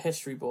stage with the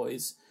History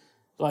Boys.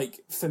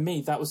 Like, for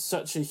me, that was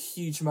such a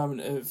huge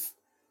moment of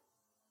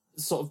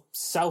sort of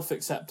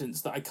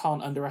self-acceptance that I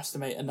can't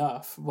underestimate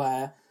enough,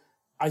 where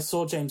I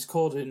saw James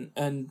Corden,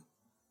 and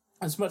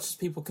as much as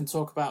people can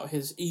talk about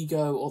his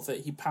ego or that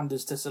he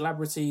panders to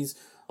celebrities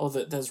or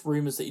that there's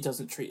rumours that he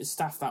doesn't treat his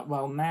staff that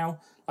well now,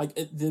 like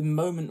at the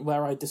moment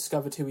where I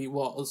discovered who he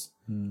was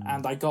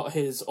and I got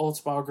his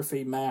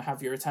autobiography, May I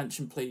Have Your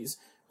Attention Please,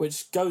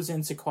 which goes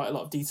into quite a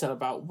lot of detail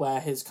about where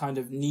his kind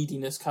of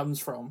neediness comes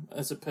from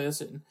as a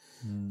person.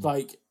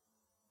 Like,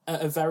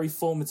 at a very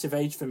formative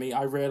age for me,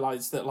 I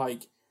realised that,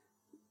 like,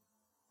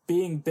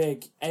 being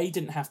big, A,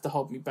 didn't have to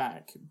hold me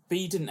back.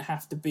 B, didn't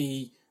have to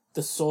be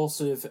the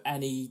source of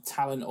any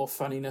talent or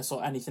funniness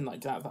or anything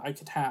like that I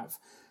could have.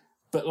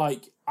 But,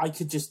 like, I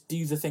could just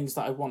do the things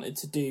that I wanted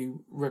to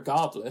do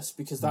regardless,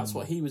 because that's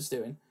what he was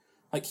doing.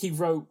 Like, he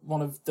wrote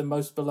one of the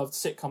most beloved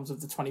sitcoms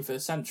of the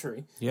 21st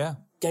century. Yeah.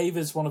 Gave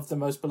us one of the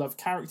most beloved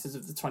characters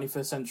of the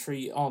 21st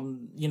century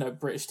on, you know,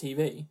 British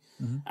TV.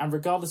 Mm-hmm. And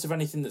regardless of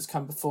anything that's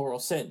come before or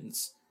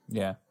since,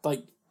 Yeah.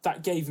 like,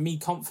 that gave me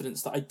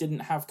confidence that I didn't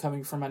have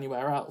coming from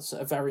anywhere else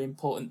at a very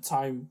important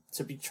time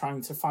to be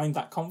trying to find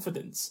that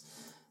confidence.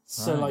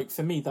 So, Right. like,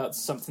 for me, that's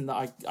something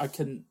that I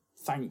couldn't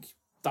thank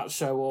that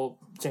show or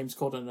James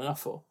Corden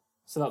enough for.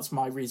 So that's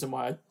my reason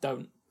why I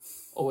don't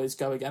always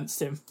go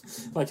against him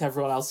like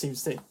everyone else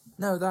seems to.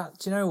 No,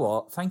 do you know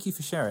what? Thank you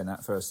for sharing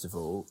that, first of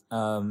all.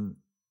 And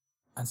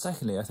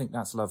secondly, I think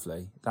that's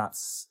lovely.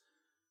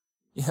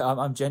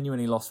 I'm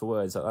genuinely lost for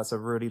words. That's a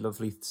really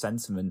lovely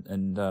sentiment.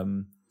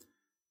 And,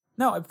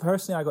 no,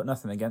 personally, I got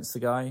nothing against the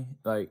guy.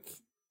 Like,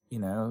 you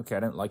know, okay, I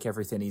don't like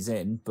everything he's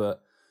in,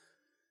 but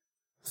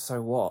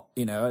so what?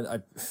 You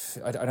know,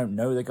 I don't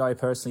know the guy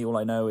personally. All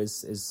I know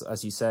is,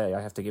 as you say,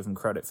 I have to give him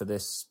credit for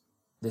this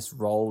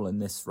role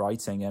and this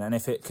writing. And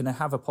if it can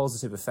have a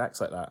positive effect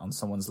like that on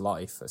someone's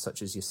life,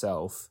 such as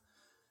yourself,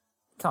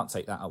 can't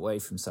take that away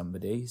from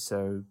somebody.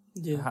 So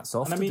Yeah. hats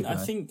off And I to mean, the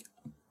guy.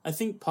 I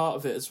think part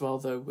of it as well,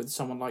 though, with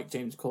someone like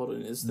James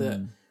Corden is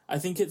that I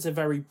think it's a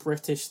very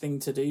British thing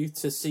to do,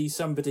 to see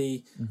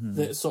somebody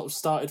that sort of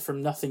started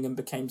from nothing and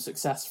became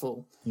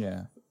successful.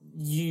 Yeah.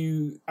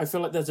 I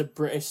feel like there's a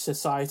British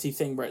society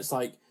thing where it's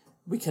like,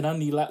 we can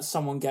only let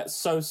someone get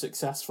so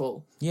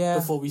successful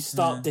before we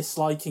start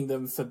disliking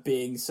them for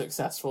being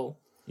successful.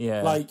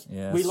 Yeah. Like,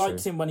 yeah, we that's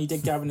liked true. him when he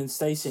did Gavin and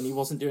Stacey and he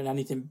wasn't doing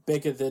anything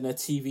bigger than a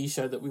TV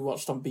show that we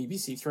watched on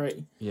BBC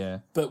Three. Yeah.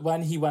 But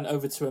when he went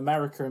over to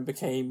America and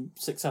became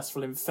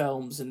successful in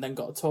films and then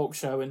got a talk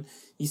show and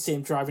you see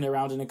him driving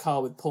around in a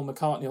car with Paul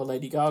McCartney or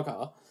Lady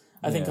Gaga,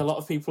 I think a lot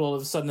of people all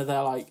of a sudden are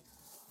there like,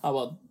 oh,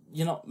 well,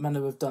 you're not meant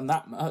to have done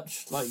that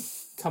much. Like,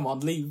 come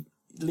on,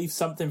 leave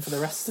something for the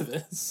rest of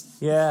us.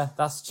 Yeah,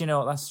 that's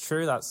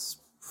true. That's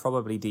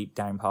probably deep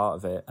down part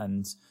of it.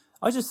 And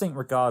I just think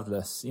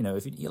regardless, you know,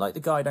 if you like the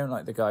guy, don't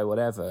like the guy,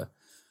 whatever,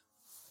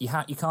 you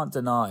can't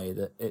deny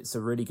that it's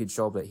a really good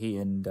job that he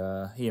and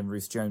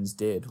Ruth Jones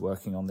did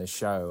working on this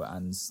show,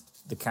 and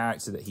the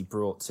character that he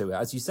brought to it,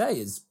 as you say,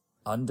 is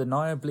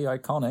undeniably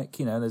iconic.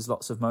 You know, there's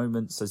lots of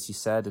moments, as you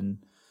said, and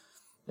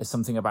there's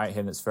something about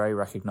him that's very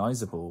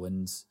recognizable.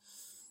 And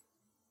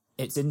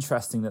it's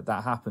interesting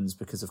that happens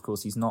because, of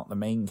course, he's not the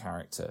main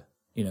character,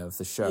 you know, of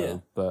the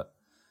show, but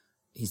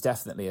he's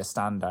definitely a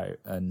standout.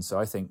 And so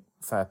I think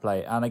fair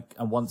play. And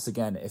once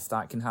again, if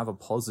that can have a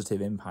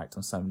positive impact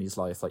on somebody's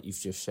life, like you've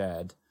just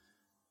shared,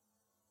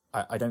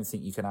 I don't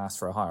think you can ask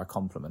for a higher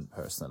compliment,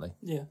 personally.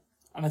 Yeah.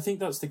 And I think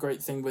that's the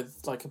great thing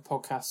with like a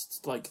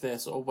podcast like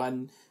this, or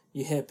when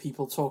you hear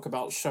people talk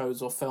about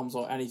shows or films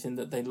or anything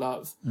that they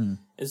love,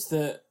 is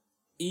that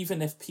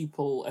even if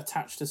people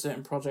attached to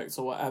certain projects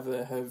or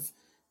whatever have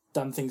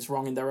done things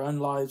wrong in their own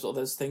lives, or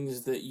there's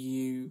things that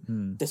you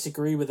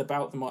disagree with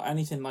about them or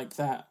anything like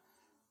that,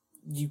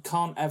 you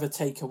can't ever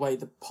take away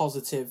the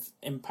positive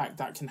impact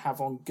that can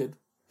have on good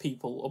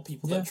people or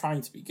people that are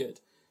trying to be good.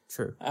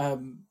 True.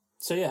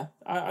 So yeah,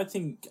 I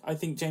think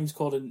James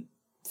Corden,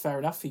 fair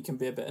enough, he can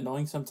be a bit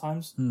annoying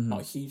sometimes.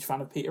 Not a huge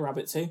fan of Peter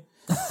Rabbit too,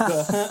 but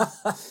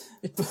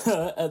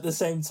at the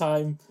same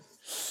time,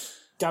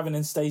 Gavin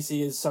and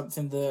Stacey is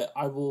something that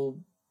I will,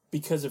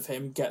 because of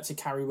him, get to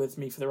carry with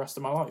me for the rest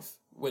of my life,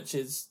 which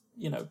is,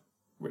 you know,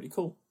 really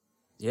cool.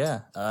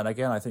 Yeah, and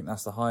again, I think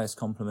that's the highest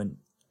compliment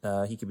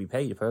he could be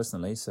paid,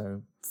 personally,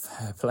 so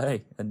fair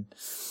play. And,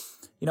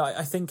 you know,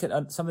 I think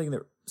something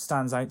that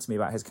stands out to me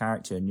about his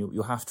character, and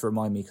you'll have to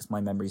remind me because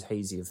my memory's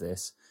hazy of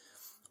this,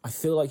 I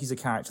feel like he's a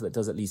character that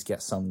does at least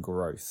get some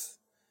growth.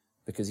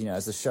 Because, you know,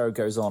 as the show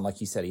goes on, like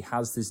you said, he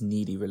has this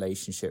needy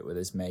relationship with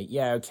his mate.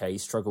 Yeah, okay, he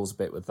struggles a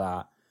bit with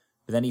that.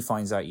 But then he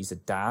finds out he's a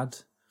dad.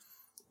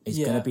 He's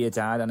going to be a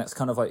dad, and it's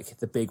kind of like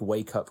the big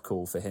wake-up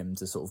call for him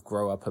to sort of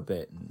grow up a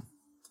bit. And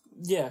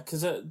yeah,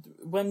 because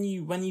when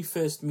you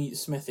first meet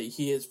Smithy,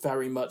 he is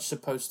very much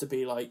supposed to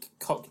be like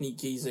Cockney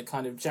geezer,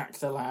 kind of Jack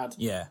the lad.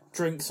 Yeah,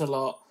 drinks a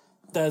lot.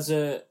 There's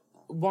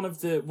one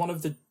of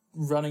the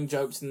running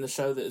jokes in the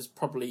show that is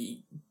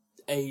probably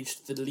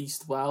aged the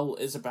least well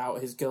is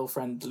about his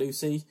girlfriend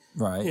Lucy,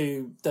 right?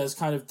 Who there's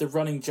kind of the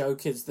running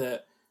joke is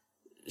that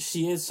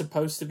she is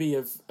supposed to be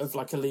of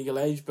like a legal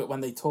age, but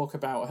when they talk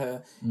about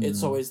her,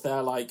 it's always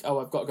there like, oh,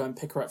 I've got to go and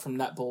pick her up from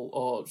netball,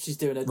 or she's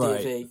doing a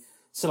DV.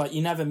 So like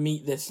you never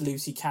meet this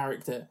Lucy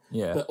character,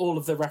 but all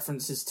of the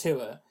references to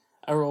her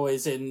are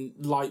always in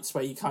lights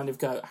where you kind of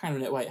go, hang on a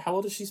minute, wait, how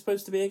old is she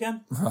supposed to be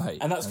again? Right.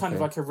 And that's kind of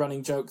like a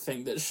running joke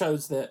thing that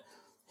shows that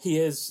he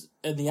is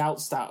in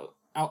the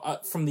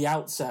from the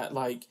outset,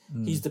 like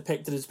he's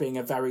depicted as being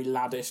a very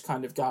laddish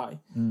kind of guy.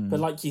 But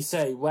like you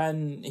say,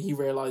 when he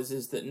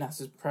realizes that Ness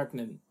is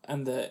pregnant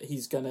and that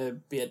he's going to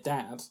be a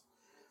dad,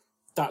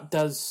 that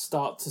does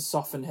start to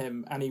soften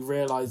him, and he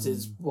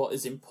realizes what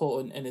is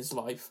important in his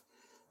life.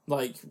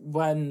 Like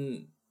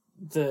when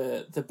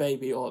the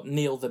baby, or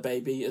Neil the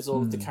baby, as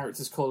all of the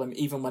characters call him,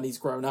 even when he's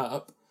grown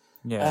up,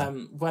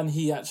 when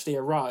he actually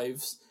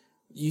arrives,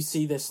 you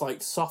see this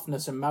like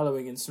softness and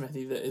mellowing in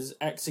Smithy that is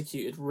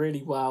executed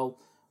really well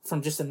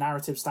from just a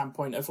narrative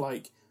standpoint of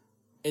like,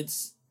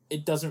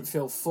 it doesn't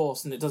feel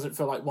forced, and it doesn't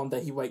feel like one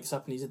day he wakes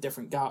up and he's a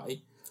different guy.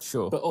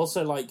 Sure. But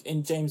also, like,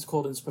 in James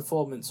Corden's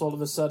performance, all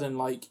of a sudden,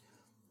 like,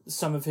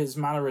 some of his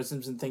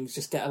mannerisms and things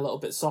just get a little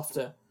bit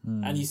softer.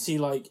 And you see,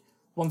 like,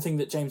 one thing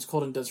that James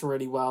Corden does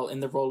really well in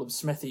the role of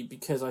Smithy,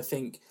 because I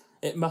think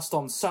it must,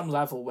 on some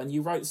level, when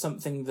you write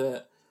something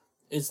that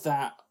is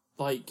that,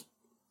 like,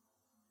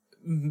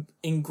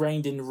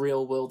 ingrained in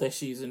real-world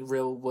issues and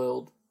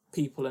real-world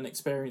people and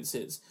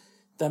experiences,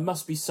 there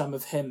must be some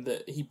of him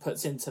that he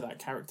puts into that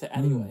character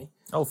anyway.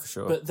 Oh, for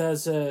sure. But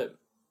there's a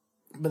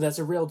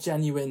real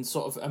genuine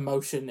sort of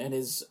emotion in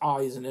his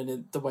eyes and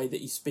in the way that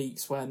he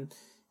speaks when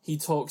he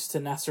talks to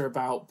Nessa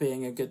about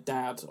being a good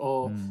dad,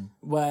 or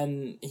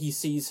when he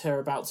sees her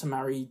about to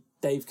marry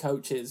Dave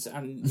Coaches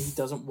and he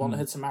doesn't want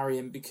her to marry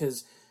him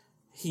because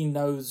he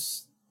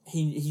knows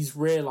he's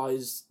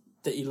realised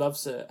that he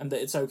loves her and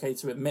that it's okay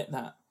to admit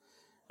that.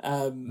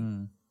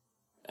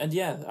 And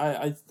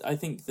yeah, I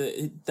think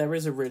that there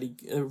is a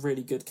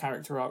really good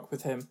character arc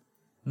with him.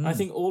 I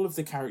think all of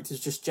the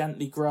characters just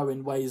gently grow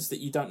in ways that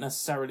you don't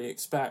necessarily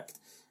expect.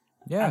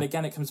 Yeah. And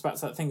again, it comes back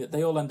to that thing that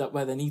they all end up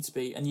where they need to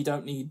be, and you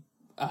don't need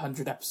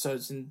 100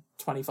 episodes and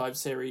 25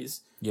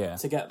 series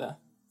to get there.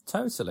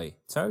 Totally.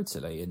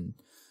 And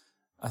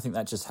I think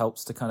that just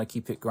helps to kind of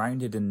keep it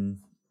grounded and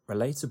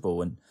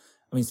relatable. And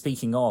I mean,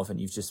 speaking of, and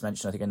you've just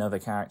mentioned, I think another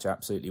character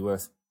absolutely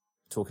worth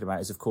talking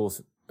about is, of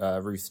course,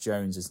 Ruth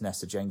Jones as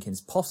Nessa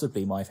Jenkins,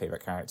 possibly my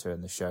favourite character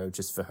in the show,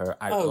 just for her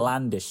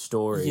outlandish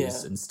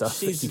stories and stuff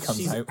that she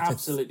comes out with. She's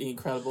absolutely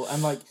incredible.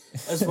 And, like,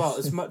 as well,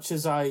 as much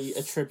as I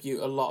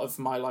attribute a lot of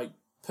my, like,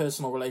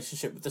 personal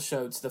relationship with the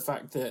show to the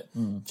fact that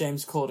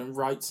James Corden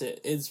writes it,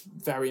 it's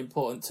very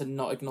important to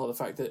not ignore the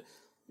fact that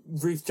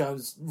Ruth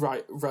Jones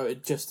wrote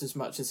it just as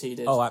much as he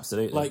did. Oh,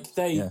 absolutely. Like,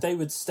 they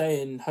would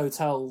stay in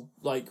hotel,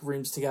 like,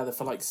 rooms together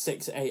for, like,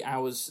 6-8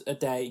 hours a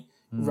day,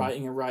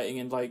 writing,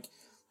 and, like,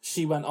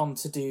 she went on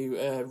to do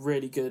a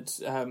really good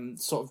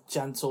sort of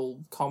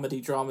gentle comedy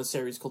drama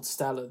series called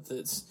Stella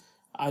that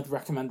I'd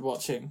recommend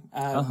watching.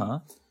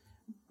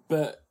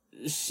 But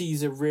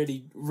she's a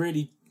really,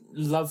 really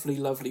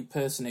lovely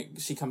person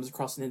she comes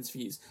across in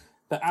interviews.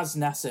 But as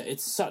Nessa,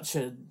 it's such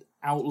an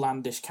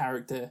outlandish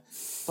character.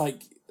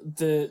 Like,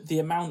 the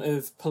amount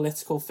of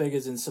political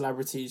figures and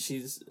celebrities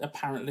she's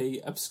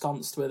apparently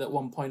absconsed with at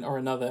one point or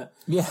another.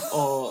 Yeah.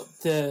 Or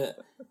the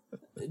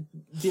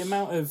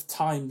amount of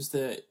times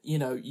that, you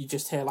know, you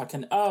just hear like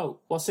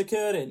what's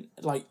occurring?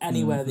 Like,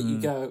 anywhere that you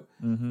go.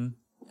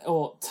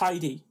 Or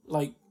tidy.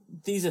 Like,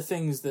 these are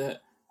things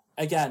that,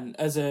 again,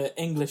 as an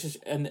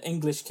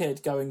English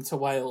kid going to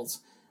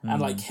Wales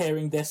and, like,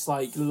 hearing this,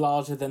 like,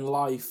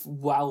 larger-than-life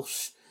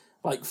Welsh,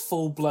 like,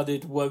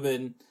 full-blooded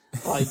woman,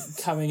 like,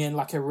 coming in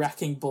like a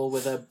wrecking ball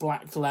with a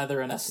black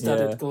leather and a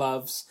studded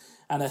gloves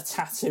and a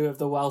tattoo of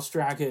the Welsh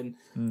dragon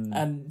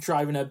and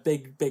driving a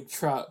big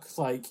truck,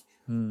 like...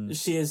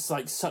 She is,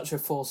 like, such a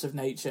force of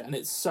nature, and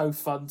it's so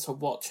fun to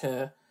watch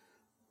her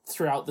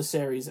throughout the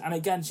series. And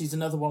again, she's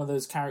another one of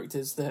those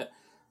characters that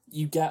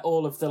you get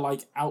all of the,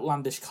 like,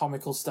 outlandish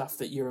comical stuff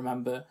that you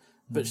remember,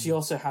 but she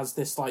also has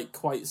this, like,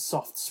 quite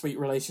soft, sweet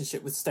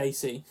relationship with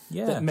Stacey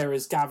that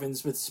mirrors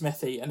Gavin's with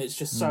Smithy, and it's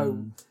just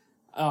so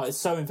it's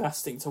so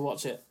investing to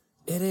watch it.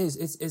 It is.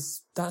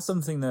 It's that's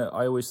something that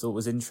I always thought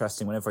was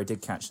interesting whenever I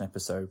did catch an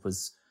episode,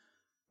 was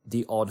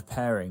the odd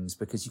pairings,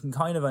 because you can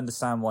kind of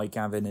understand why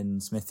Gavin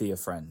and Smithy are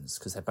friends,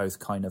 because they're both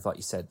kind of, like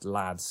you said,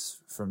 lads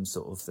from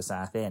sort of the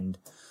South End.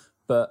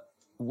 But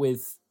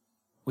with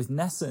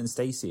Nessa and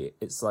Stacey,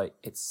 it's like,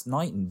 it's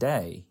night and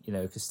day, you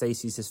know, because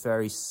Stacey's this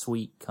very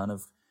sweet, kind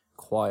of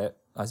quiet,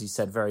 as you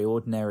said, very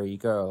ordinary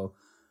girl.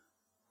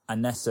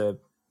 And Nessa,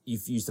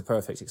 you've used the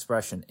perfect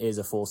expression, is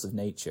a force of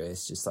nature.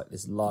 It's just like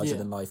this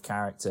larger-than-life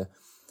character.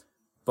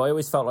 But I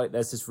always felt like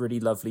there's this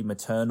really lovely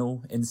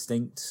maternal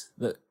instinct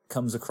that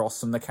comes across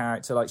from the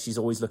character. Like, she's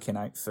always looking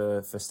out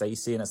for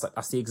Stacey, and it's like,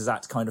 that's the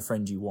exact kind of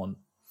friend you want.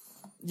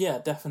 Yeah,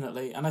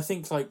 definitely. And I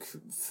think, like,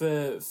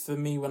 for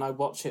me, when I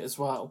watch it as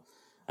well,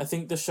 I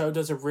think the show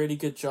does a really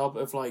good job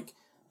of, like,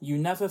 you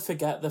never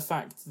forget the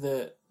fact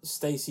that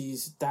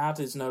Stacey's dad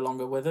is no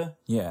longer with her.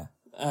 Yeah.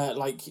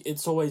 Like,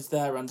 it's always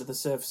there under the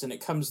surface, and it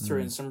comes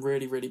through in some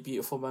really, really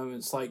beautiful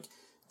moments. Like,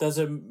 there's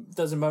a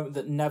moment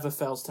that never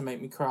fails to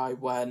make me cry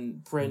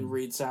when Bryn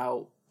reads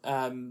out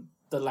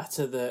the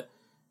letter that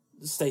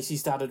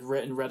Stacey's dad had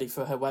written ready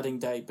for her wedding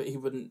day, but he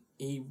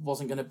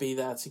wasn't going to be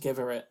there to give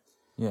her it.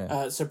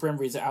 Yeah. So Bryn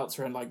reads it out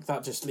to her, and, like,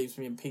 that just leaves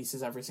me in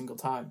pieces every single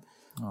time.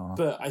 Aww.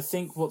 But I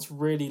think what's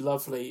really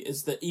lovely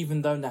is that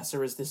even though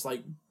Nessa is this,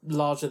 like,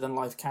 larger than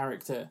life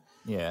character,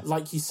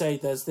 like you say,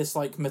 there's this,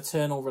 like,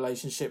 maternal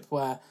relationship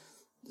where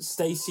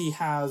Stacey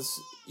has,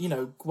 you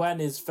know,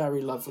 Gwen is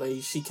very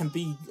lovely. She can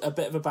be a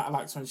bit of a battle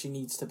axe when she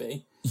needs to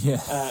be.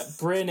 Yeah.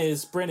 Bryn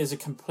is a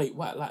complete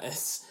wet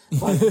lettuce.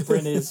 Like,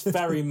 Bryn is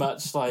very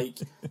much like,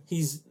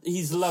 he's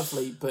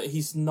lovely, but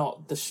he's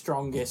not the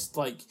strongest.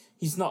 Like,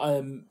 he's not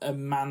a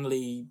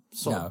manly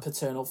sort of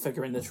paternal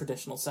figure in the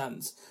traditional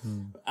sense.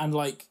 And,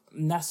 like,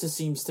 Nessa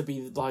seems to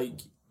be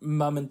like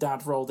mum and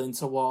dad rolled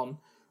into one.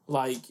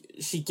 Like,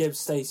 she gives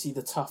Stacey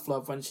the tough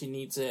love when she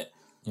needs it.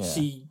 Yeah.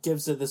 She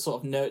gives her the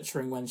sort of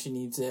nurturing when she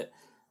needs it.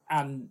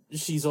 And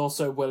she's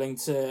also willing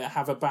to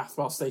have a bath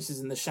while Stacey's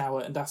in the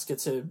shower and ask her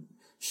to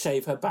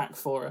shave her back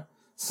for her.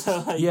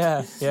 So, like,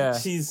 yeah.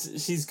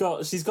 she's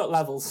got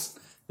levels.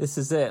 This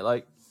is it,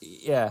 like,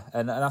 yeah,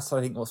 and that's,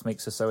 I think, what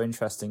makes her so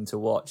interesting to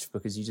watch,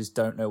 because you just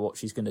don't know what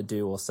she's going to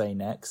do or say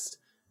next.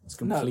 It's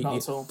completely, no,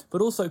 not at all.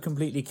 But also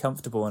completely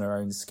comfortable in her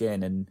own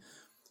skin, and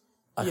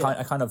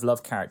I kind of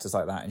love characters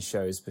like that in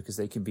shows, because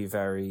they can be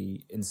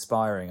very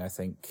inspiring, I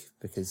think,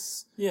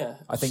 because... Yeah,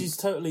 I think, she's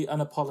totally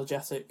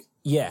unapologetic.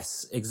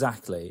 Yes,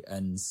 exactly,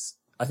 and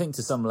I think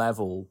to some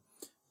level,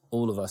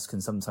 all of us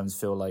can sometimes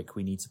feel like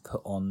we need to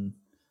put on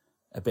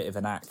a bit of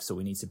an act, or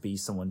we need to be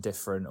someone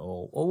different,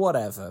 or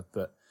whatever,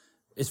 but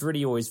it's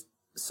really always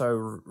so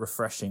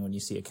refreshing when you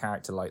see a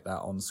character like that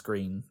on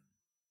screen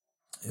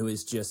who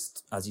is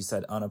just, as you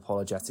said,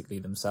 unapologetically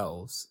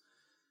themselves.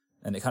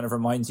 And it kind of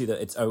reminds you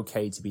that it's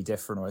okay to be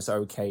different, or it's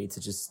okay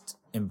to just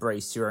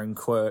embrace your own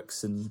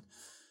quirks. And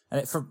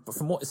it, from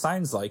what it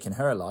sounds like in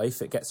her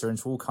life, it gets her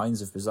into all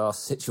kinds of bizarre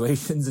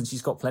situations, and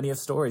she's got plenty of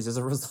stories as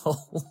a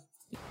result.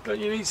 Don't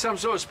you need some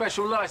sort of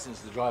special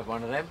license to drive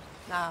one of them?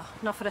 No,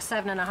 not for a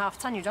 7.5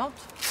 ton, you don't.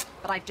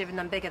 But I've driven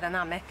them bigger than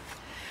that, Mick.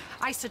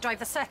 I used to drive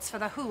the sets for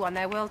The Who on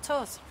their world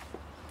tours.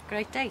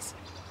 Great days.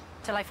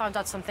 Till I found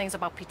out some things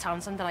about Pete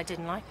Townsend that I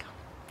didn't like.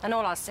 And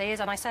all I'll say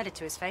is, and I said it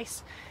to his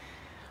face,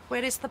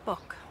 where is the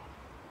book?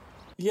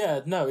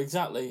 Yeah, no,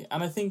 exactly.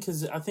 And I think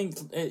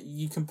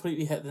you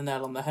completely hit the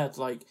nail on the head.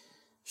 Like,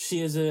 she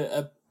is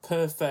a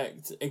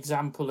perfect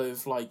example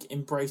of, like,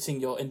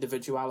 embracing your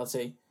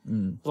individuality.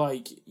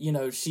 Like, you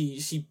know,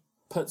 she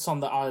puts on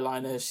the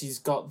eyeliner, she's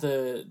got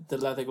the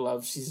leather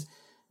gloves, she's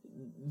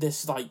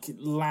this, like,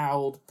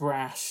 loud,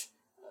 brash,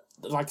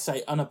 like I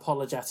say,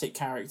 unapologetic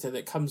character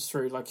that comes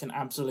through like an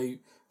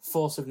absolute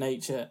force of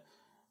nature.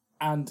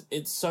 And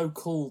it's so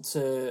cool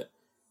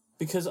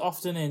because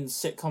often in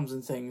sitcoms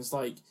and things,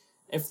 like,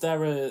 if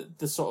there are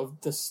the sort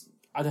of this,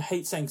 I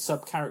hate saying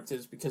sub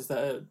characters because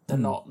they're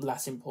not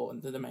less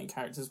important than the main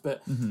characters,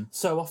 but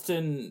so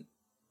often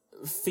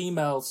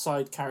female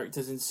side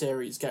characters in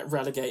series get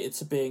relegated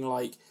to being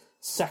like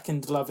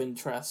second love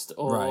interest,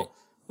 or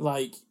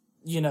like,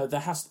 you know, there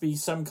has to be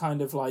some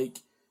kind of like,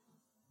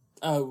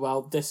 oh,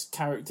 well, this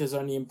character's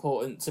only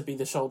important to be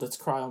the shoulder to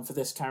cry on for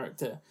this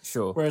character.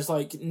 Sure. Whereas,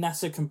 like,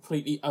 Nessa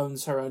completely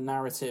owns her own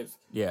narrative.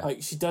 Yeah.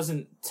 Like, she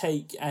doesn't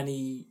take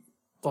any,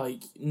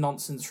 like,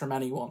 nonsense from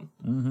anyone.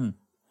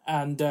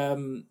 And,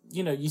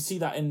 you know, you see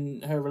that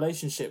in her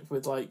relationship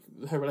with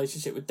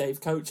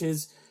Dave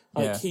Coaches.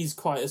 Like, he's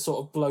quite a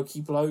sort of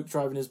blokey bloke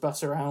driving his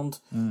bus around.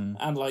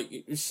 And,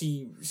 like,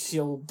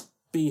 she'll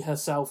be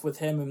herself with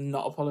him and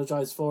not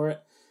apologise for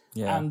it.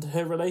 Yeah. And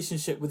her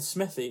relationship with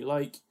Smithy,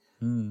 like,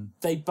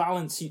 they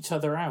balance each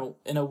other out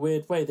in a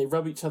weird way. They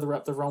rub each other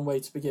up the wrong way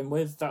to begin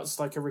with. That's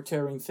like a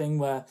recurring thing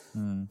where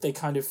they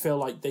kind of feel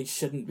like they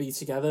shouldn't be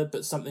together,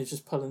 but something's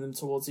just pulling them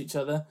towards each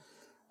other.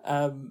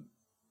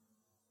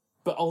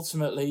 But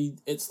ultimately,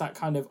 it's that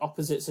kind of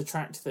opposites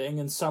attract thing,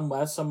 and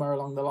somewhere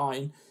along the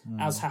line,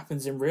 as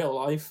happens in real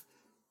life,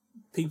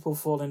 people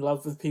fall in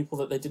love with people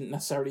that they didn't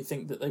necessarily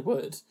think that they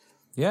would.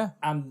 Yeah.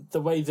 And the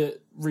way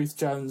that Ruth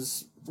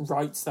Jones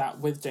writes that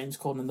with James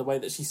Corden, and the way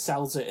that she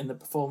sells it in the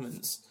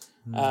performance,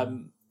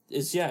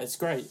 it's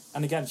great.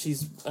 And again,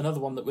 she's another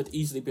one that would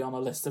easily be on a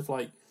list of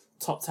like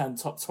top 10,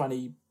 top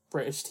 20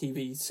 British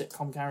TV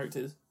sitcom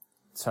characters.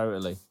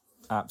 Totally.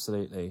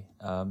 Absolutely.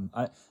 I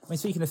mean,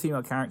 speaking of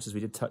female characters, we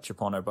did touch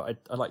upon her, but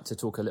I'd like to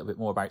talk a little bit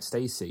more about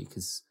Stacey,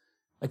 because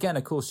again,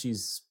 of course,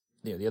 she's,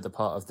 you know, the other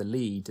part of the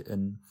lead,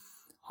 and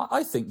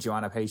I think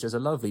Joanna Page does a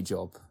lovely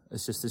job.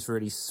 It's just this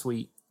really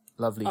sweet,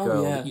 lovely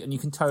girl, and you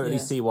can totally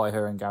see why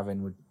her and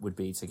Gavin would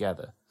be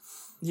together.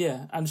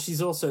 Yeah, and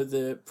she's also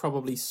the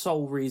probably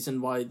sole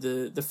reason why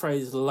the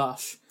phrase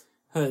lush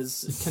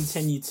has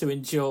continued to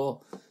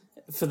endure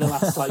for the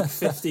last, like,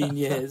 15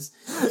 years.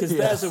 Because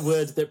there's a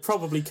word that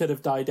probably could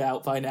have died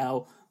out by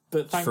now,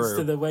 but thanks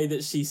to the way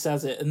that she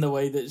says it and the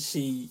way that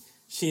she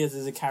is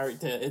as a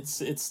character,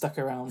 it's stuck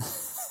around.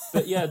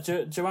 But yeah,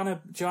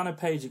 Joanna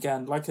Page,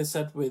 again, like I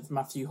said with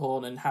Matthew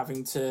Horn, and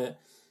having to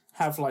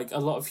have, like, a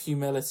lot of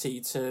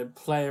humility to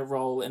play a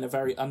role in a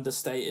very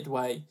understated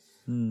way.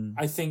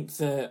 I think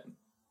that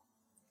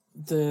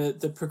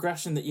the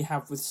progression that you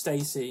have with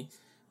Stacey,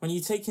 when you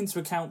take into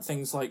account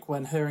things like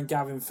when her and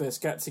Gavin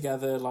first get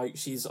together, like,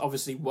 she's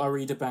obviously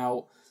worried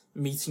about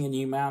meeting a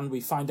new man.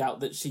 We find out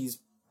that she's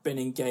been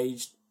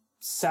engaged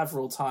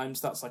several times.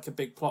 That's like a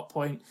big plot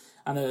point,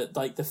 and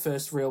like the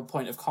first real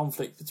point of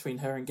conflict between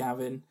her and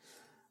Gavin.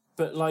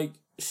 But like,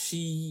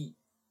 she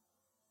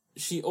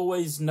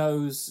always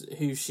knows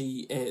who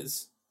she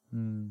is.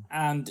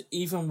 And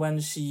even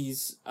when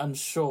she's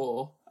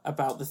unsure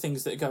about the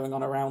things that are going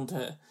on around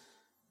her,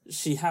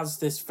 she has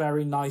this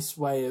very nice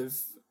way of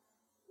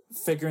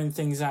figuring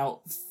things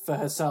out for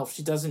herself.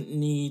 She doesn't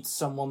need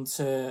someone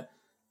to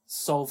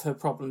solve her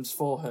problems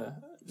for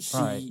her.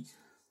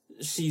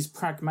 She's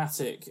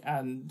pragmatic,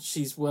 and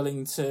she's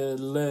willing to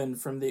learn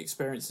from the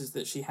experiences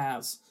that she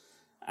has.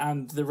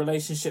 and the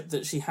relationship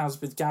that she has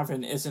with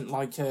Gavin isn't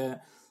like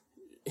a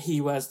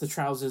he wears the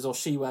trousers or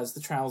she wears the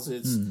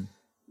trousers.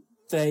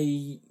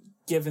 They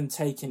give and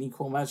take in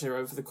equal measure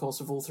over the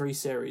course of all 3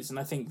 series, and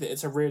I think that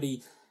it's a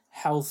really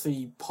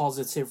healthy,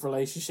 positive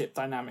relationship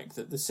dynamic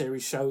that the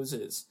series shows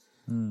us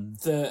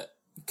that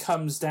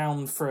comes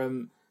down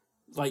from,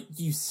 like,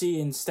 you see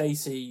in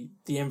Stacey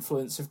the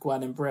influence of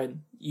Gwen and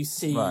Bryn. You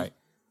see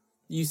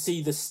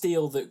the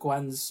steel that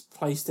Gwen's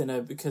placed in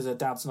her because her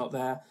dad's not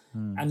there,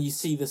 and you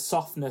see the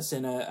softness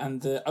in her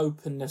and the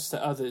openness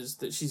to others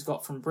that she's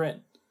got from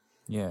Bryn.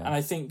 Yeah. And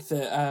I think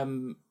that,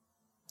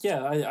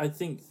 I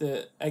think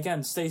that,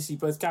 again, Stacey,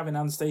 both Gavin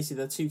and Stacey,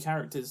 they're 2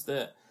 characters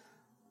that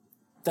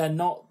they're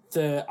not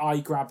the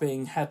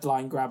eye-grabbing,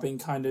 headline-grabbing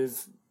kind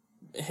of,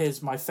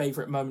 here's my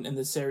favourite moment in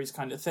the series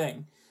kind of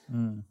thing.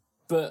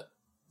 But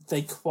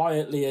they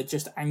quietly are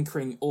just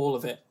anchoring all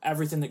of it.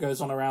 Everything that goes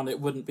on around it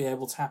wouldn't be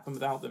able to happen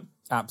without them.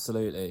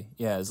 Absolutely.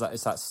 Yeah,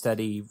 it's that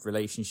steady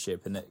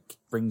relationship, and it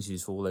brings you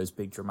to all those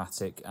big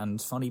dramatic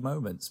and funny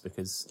moments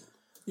because...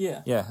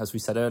 Yeah, as we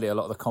said earlier, a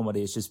lot of the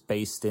comedy is just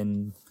based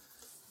in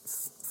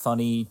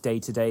funny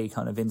day-to-day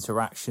kind of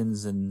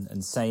interactions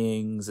and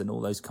sayings and all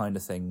those kind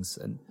of things.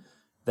 And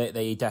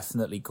they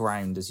definitely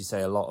ground, as you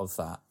say, a lot of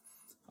that.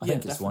 I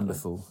think it's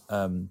wonderful.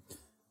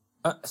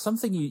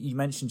 Something you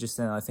mentioned just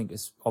then, I think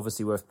is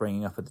obviously worth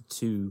bringing up, are the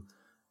 2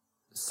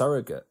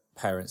 surrogate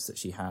parents that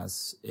she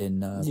has in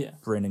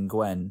Bryn and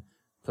Gwen,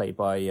 played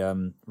by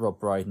Rob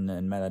Brydon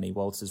and Melanie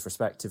Walters,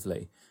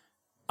 respectively.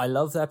 I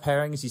love their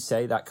pairing, as you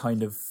say, that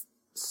kind of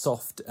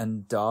soft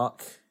and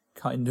dark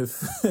kind of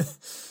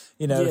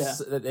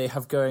that they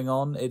have going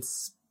on.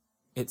 It's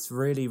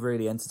really,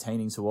 really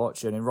entertaining to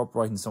watch. And Rob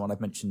Brydon's someone I've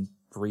mentioned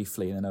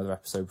briefly in another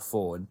episode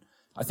before, and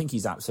I think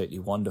he's absolutely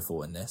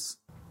wonderful in this.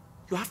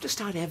 You have to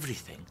start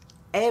everything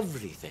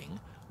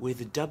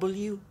with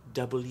www.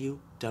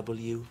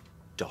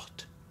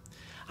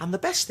 And the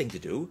best thing to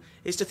do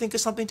is to think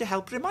of something to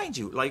help remind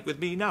you, like with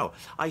me now.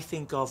 I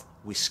think of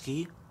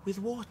whiskey with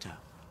water,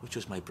 which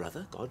was my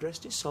brother, God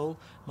rest his soul,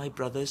 my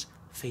brother's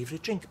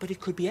favourite drink. But it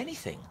could be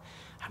anything.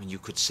 I mean, you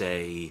could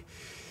say,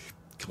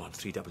 come on,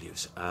 3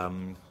 W's.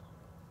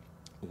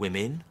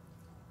 Women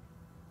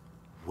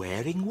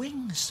wearing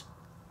wings.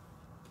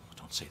 Oh,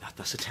 don't say that,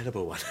 that's a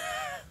terrible one.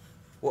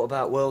 What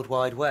about World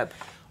Wide Web?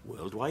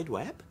 World Wide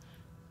Web?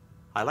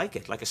 I like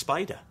it, like a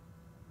spider.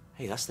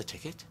 Hey, that's the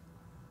ticket.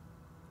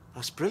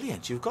 That's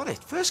brilliant, you've got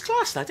it. First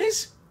class, that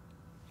is.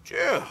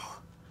 Joe,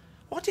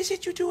 what is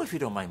it you do, if you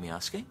don't mind me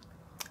asking?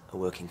 I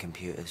work in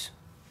computers.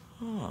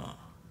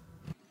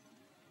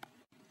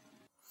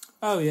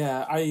 Oh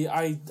yeah,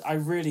 I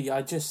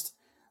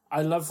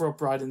love Rob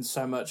Brydon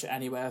so much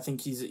anyway. I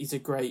think he's a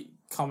great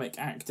comic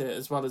actor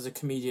as well as a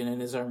comedian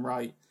in his own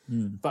right.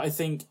 But I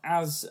think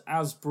as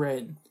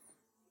Bryn,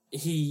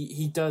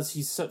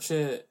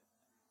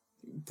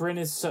 Bryn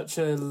is such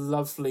a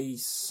lovely,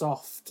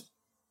 soft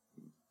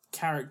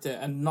character,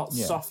 and not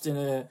soft in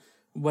a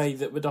way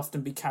that would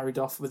often be carried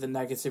off with a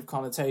negative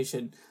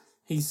connotation.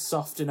 He's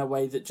soft in a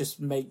way that just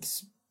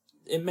makes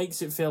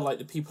it feel like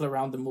the people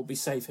around him will be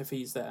safe if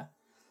he's there.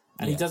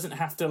 And he doesn't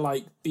have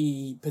to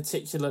be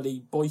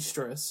particularly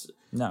boisterous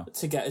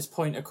to get his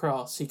point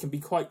across. He can be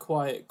quite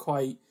quiet,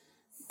 quite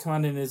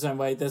commanding in his own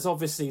way. There's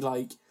obviously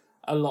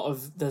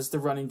there's the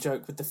running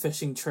joke with the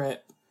fishing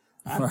trip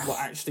and what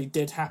actually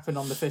did happen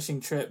on the fishing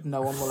trip.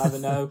 No one will ever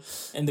know.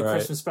 In the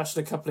Christmas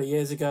special a couple of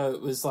years ago,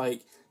 it was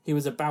he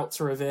was about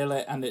to reveal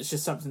it, and it's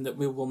just something that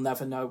we will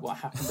never know what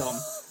happened on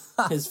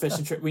his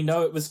fishing trip. We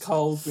know it was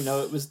cold, we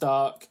know it was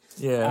dark,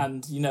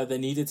 and they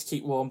needed to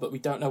keep warm, but we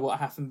don't know what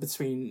happened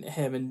between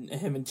him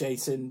and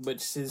Jason,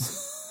 which is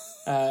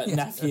his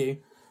nephew.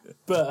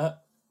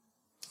 But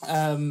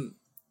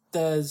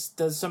there's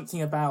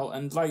something about,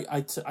 and like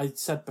I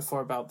said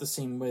before about the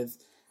scene with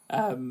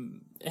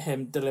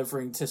him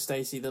delivering to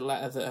Stacey the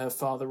letter that her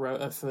father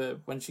wrote her for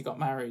when she got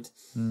married.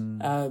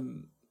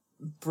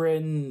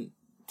 Bryn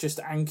just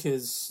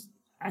anchors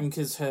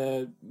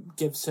her,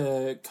 gives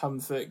her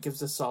comfort,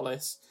 gives her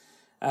solace,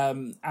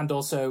 and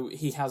also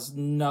he has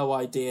no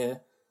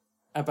idea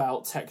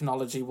about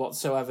technology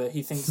whatsoever.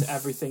 He thinks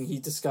everything he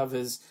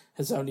discovers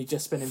has only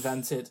just been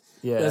invented.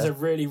 There's a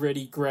really,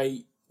 really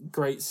great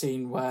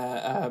scene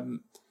where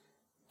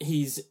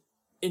he's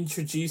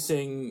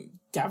introducing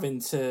Gavin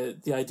to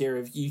the idea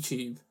of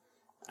YouTube.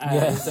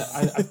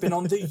 I've been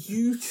on the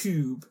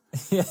YouTube.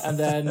 And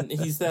then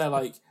he's there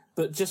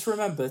but just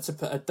remember to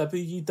put a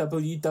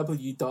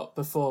www.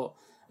 before.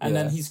 And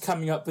then he's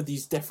coming up with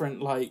these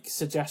different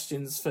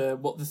suggestions for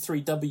what the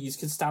 3 W's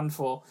could stand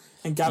for.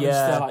 And Gavin's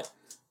there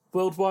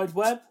World Wide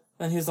Web.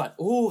 And he's like,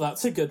 oh,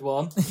 that's a good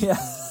one.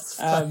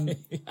 And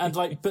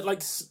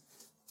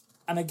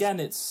and again,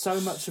 it's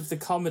so much of the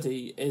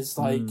comedy is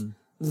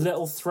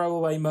little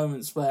throwaway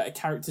moments where a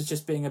character's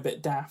just being a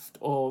bit daft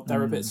or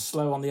they're a bit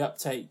slow on the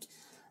uptake.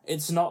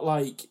 It's not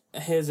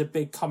here's a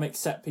big comic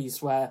set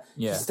piece where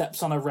he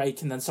steps on a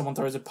rake and then someone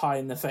throws a pie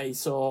in the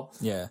face, or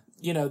there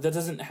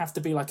doesn't have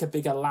to be a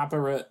big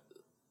elaborate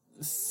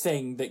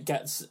thing that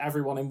gets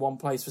everyone in one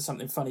place for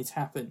something funny to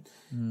happen.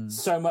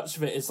 So much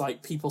of it is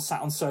like people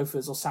sat on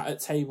sofas or sat at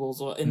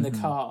tables or in the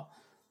car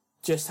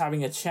just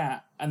having a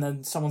chat, and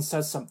then someone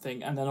says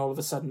something, and then all of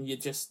a sudden you're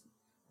just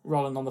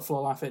rolling on the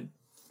floor laughing.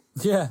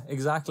 Yeah,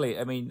 exactly.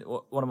 I mean,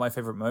 one of my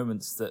favourite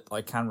moments that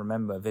I can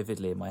remember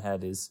vividly in my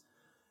head is,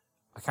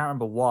 I can't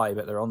remember why,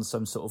 but they're on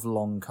some sort of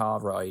long car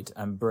ride,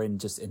 and Bryn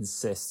just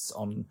insists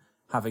on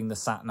having the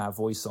sat-nav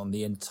voice on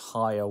the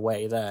entire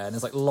way there, and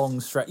there's like long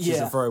stretches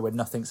of road where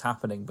nothing's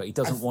happening, but he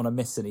doesn't want to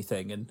miss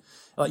anything. And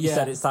like you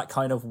said, it's that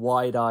kind of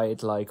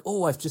wide-eyed, like,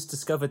 oh, I've just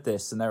discovered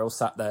this, and they're all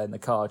sat there in the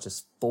car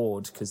just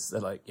bored because they're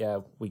like,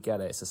 yeah, we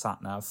get it, it's a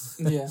sat-nav.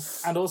 Yeah,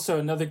 and also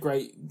another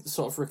great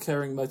sort of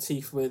recurring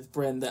motif with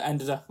Bryn that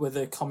ended up with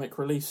a comic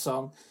relief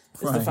song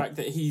is the fact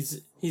that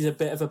he's a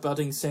bit of a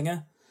budding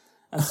singer.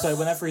 And so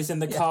whenever he's in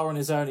the car on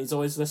his own, he's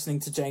always listening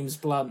to James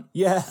Blunt.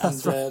 Yeah, and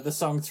the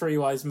song Three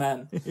Wise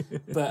Men.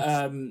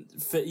 But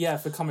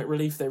for comic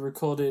relief, they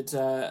recorded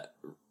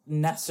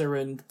Nessa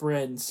and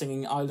Bryn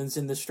singing Islands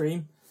in the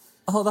Stream.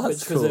 Oh,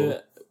 that's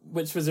cool.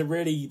 Which was a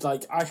really,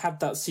 like, I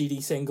had that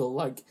CD single.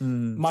 Like,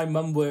 my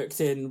mum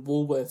worked in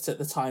Woolworths at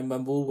the time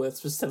when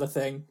Woolworths was still a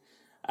thing.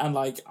 And,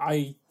 like,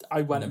 I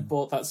went and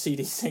bought that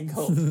CD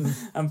single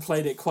and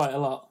played it quite a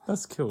lot.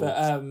 That's cool.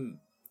 But,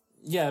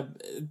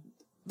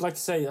 like I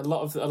say, a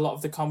lot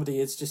of the comedy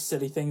is just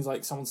silly things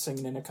like someone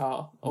singing in a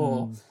car,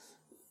 or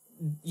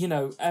you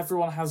know,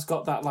 everyone has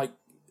got that like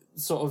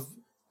sort of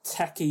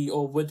techie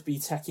or would-be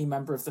techie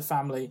member of the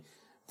family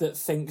that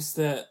thinks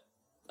that,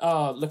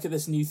 oh, look at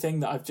this new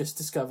thing that I've just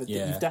discovered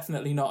that you've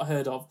definitely not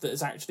heard of that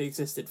has actually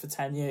existed for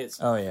 10 years.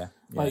 Oh yeah.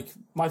 Like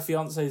my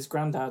fiance's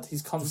granddad,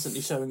 he's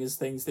constantly showing us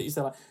things that he's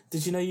there like,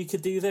 did you know you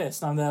could do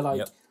this? And I'm there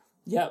like,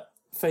 yep.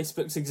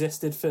 Facebook's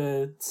existed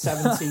for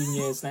 17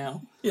 years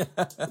now. Yeah.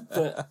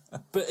 But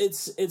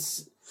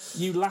it's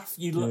you laugh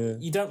you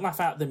don't laugh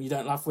at them, you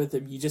don't laugh with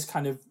them, you just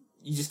kind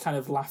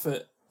of laugh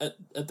at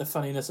the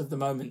funniness of the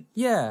moment.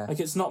 Yeah. Like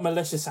it's not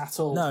malicious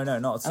at all. No, not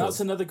at all. And that's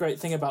another great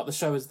thing about the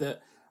show is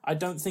that I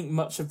don't think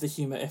much of the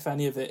humour, if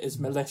any of it, is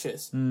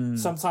malicious.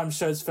 Sometimes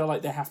shows feel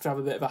like they have to have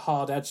a bit of a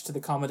hard edge to the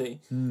comedy.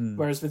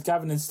 Whereas with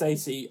Gavin and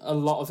Stacey, a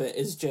lot of it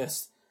is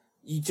just,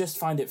 you just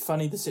find it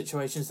funny, the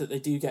situations that they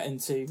do get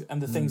into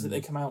and the things that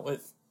they come out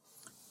with.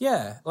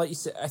 Yeah, like you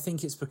said, I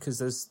think it's because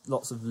there's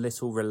lots of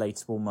little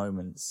relatable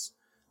moments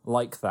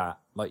like that,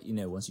 like, you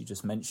know, ones you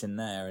just mentioned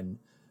there. And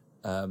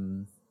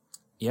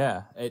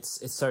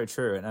it's so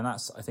true. And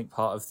that's, I think,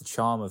 part of the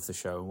charm of the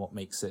show and what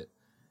makes it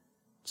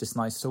just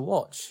nice to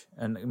watch.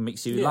 And it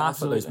makes you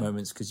laugh at those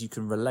moments because you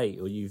can relate,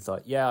 or you've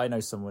like, yeah, I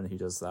know someone who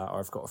does that, or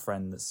I've got a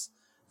friend that's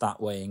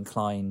that way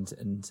inclined.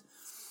 And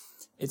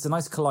it's a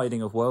nice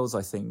colliding of worlds,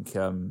 I think,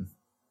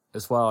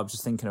 as well. I'm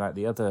just thinking about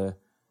the other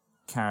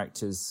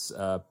characters,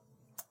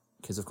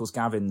 because, of course,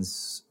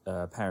 Gavin's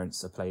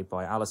parents are played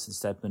by Alison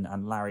Steadman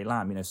and Larry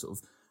Lamb, you know, sort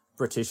of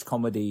British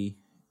comedy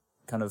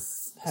kind of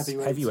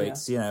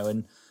heavyweights, you know,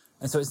 and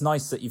so it's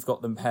nice that you've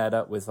got them paired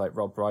up with, like,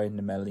 Rob Brydon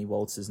and Melanie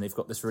Walters, and they've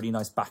got this really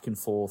nice back and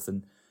forth,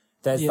 and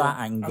there's that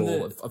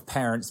angle of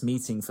parents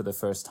meeting for the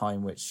first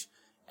time, which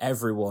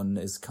everyone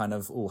is kind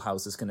of, oh,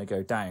 how's this going to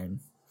go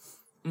down?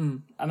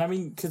 And I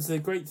mean, because the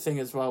great thing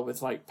as well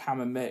with like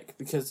Pam and Mick,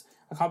 because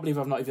I can't believe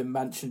I've not even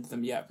mentioned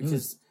them yet,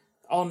 because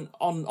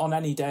on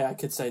any day I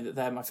could say that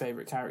they're my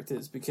favourite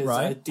characters, because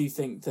I do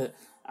think that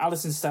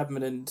Alison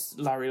Steadman and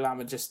Larry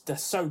Lamb they're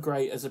so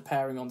great as a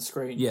pairing on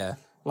screen. Yeah.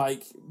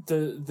 Like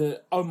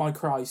the oh my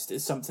Christ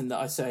is something that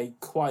I say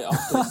quite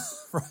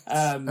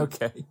often.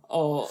 Okay.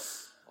 Or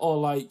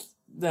like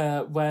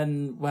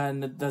when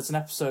there's an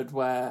episode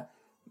where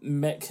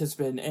Mick has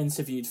been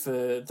interviewed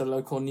for the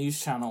local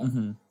news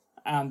channel.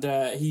 And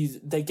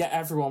they get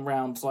everyone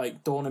round,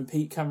 like Dawn and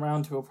Pete come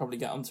round, who we'll probably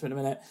get onto in a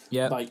minute.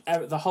 Yeah, like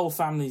the whole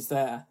family's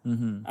there,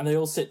 and they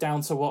all sit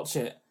down to watch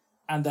it.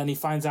 And then he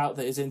finds out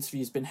that his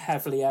interview's been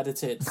heavily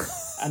edited,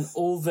 and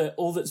all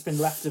that's been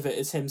left of it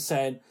is him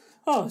saying,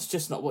 "Oh, it's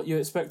just not what you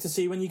expect to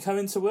see when you come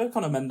into work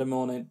on a Monday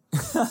morning."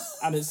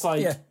 And it's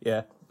like,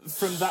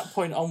 from that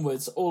point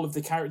onwards, all of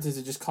the characters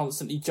are just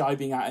constantly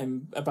jibing at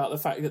him about the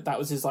fact that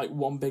was his like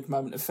one big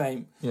moment of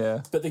fame.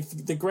 Yeah. But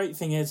the great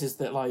thing is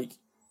that like,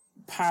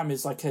 Pam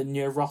is like a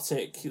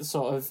neurotic,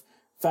 sort of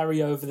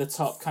very over the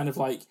top kind of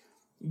like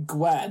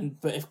Gwen,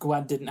 but if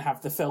Gwen didn't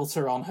have the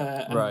filter on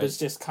her and was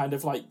just kind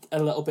of like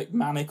a little bit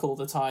manic all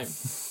the time.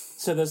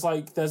 So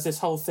there's this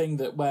whole thing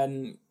that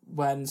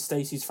when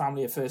Stacey's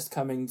family are first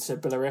coming to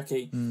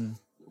Billericay,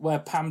 where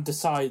Pam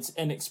decides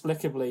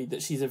inexplicably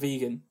that she's a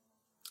vegan.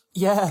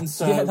 Yeah, and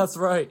so, that's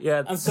right.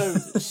 Yeah, and so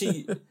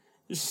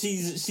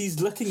she's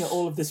looking at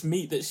all of this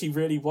meat that she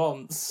really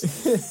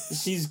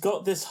wants. She's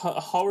got this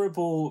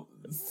horrible,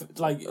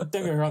 like, don't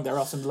get me wrong, there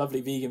are some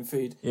lovely vegan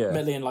food. Yeah.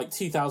 Admittedly, in like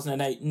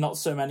 2008, not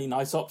so many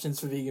nice options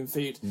for vegan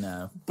food.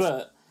 No.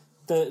 But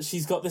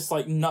she's got this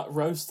like nut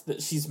roast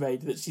that she's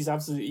made that she's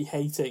absolutely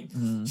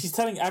hating. She's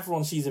telling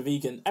everyone she's a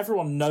vegan.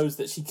 Everyone knows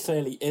that she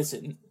clearly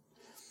isn't.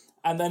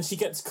 And then she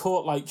gets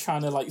caught like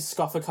trying to like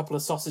scoff a couple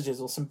of sausages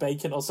or some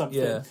bacon or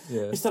something. Yeah,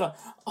 yeah. Instead of,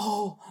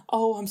 oh,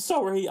 I'm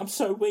sorry, I'm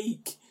so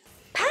weak.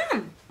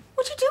 Pam,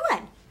 what are you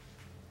doing?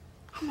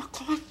 Oh my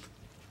God.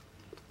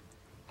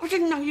 I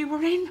didn't know you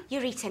were in.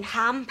 You're eating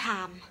ham,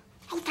 Pam.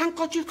 Oh, thank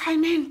God you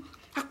came in.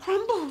 I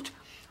crumbled.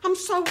 I'm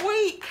so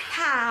weak.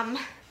 Pam.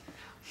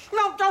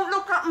 No, don't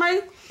look at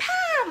me.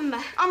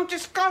 Pam! I'm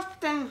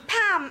disgusting.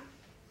 Pam,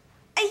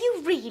 are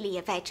you really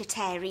a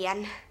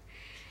vegetarian?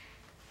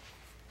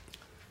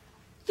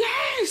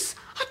 Yes,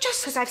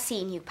 Because I've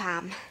seen you,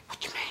 Pam.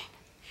 What do you mean?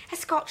 A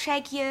Scotch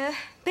egg here,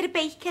 bit of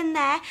bacon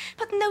there,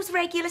 putting those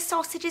regular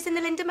sausages in the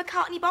Linda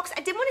McCartney box.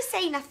 I didn't want to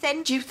say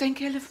nothing. Do you think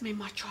ill of me,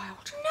 my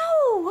child?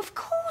 No, of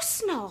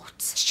course not.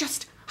 It's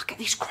just, I get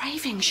these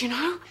cravings, you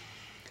know?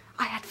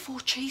 I had 4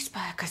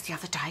 cheeseburgers the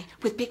other day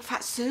with Big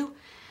Fat Sue.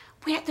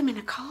 We ate them in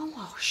a car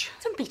wash.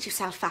 Don't beat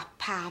yourself up,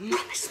 Pam.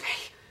 Promise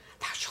me,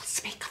 thou shalt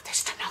speak of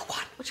this to no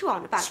one. What you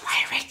on about?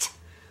 Swear it.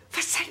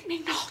 Forsake me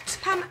not.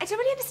 Pam, I don't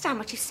really understand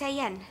what you're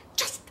saying.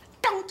 Just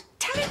don't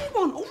tell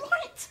anyone, all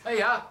right?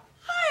 Hiya.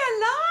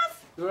 Hiya,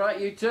 love. You all right,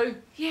 you two?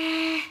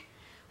 Yeah,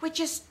 we're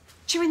just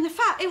chewing the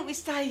fat, ain't we,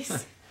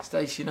 Stace?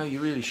 Stace, you know, you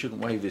really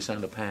shouldn't wave this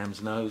under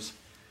Pam's nose.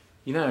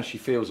 You know how she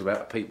feels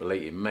about people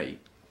eating meat.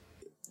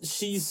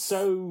 She's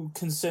so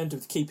concerned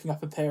with keeping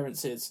up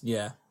appearances.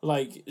 Yeah.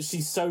 Like,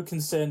 she's so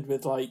concerned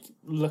with, like,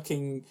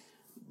 looking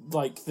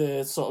like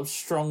the sort of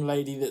strong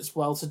lady that's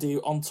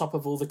well-to-do on top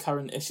of all the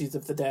current issues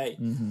of the day.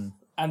 Mm-hmm.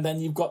 And then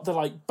you've got the,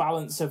 like,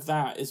 balance of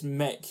that is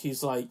Mick,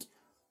 who's, like,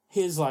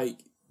 here's, like...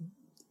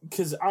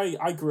 Because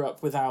I grew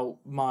up without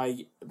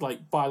my,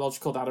 like,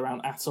 biological dad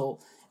around at all.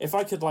 If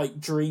I could, like,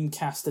 dream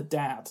cast a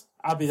dad,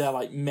 I'd be there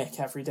like Mick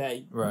every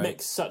day. Right.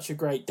 Mick's such a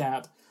great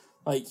dad.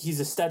 Like,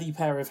 he's a steady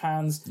pair of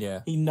hands.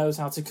 Yeah. He knows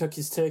how to cook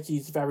his turkey.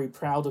 He's very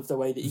proud of the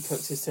way that he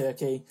cooks his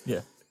turkey.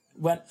 Yeah.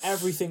 When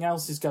everything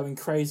else is going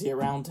crazy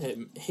around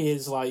him,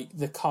 here's, like,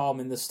 the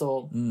calm in the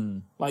storm.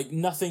 Mm. Like,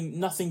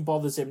 nothing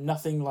bothers him.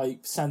 Nothing,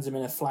 like, sends him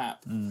in a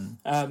flap.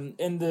 Mm.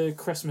 In the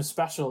Christmas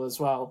special as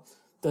well,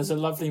 there's a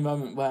lovely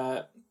moment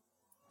where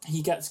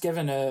he gets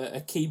given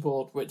a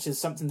keyboard, which is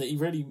something that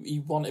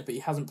he wanted, but he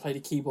hasn't played a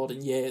keyboard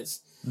in years.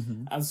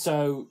 Mm-hmm. And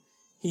so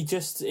he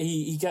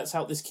gets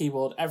out this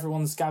keyboard.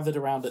 Everyone's gathered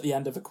around at the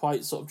end of a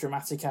quite sort of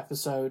dramatic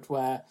episode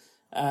where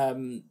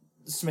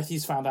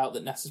Smithy's found out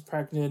that Ness is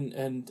pregnant,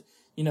 and,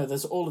 you know,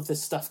 there's all of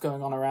this stuff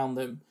going on around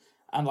them.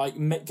 And, like,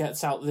 Mick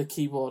gets out the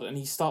keyboard and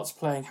he starts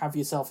playing Have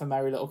Yourself a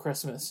Merry Little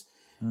Christmas.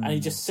 And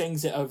he just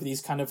sings it over these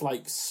kind of,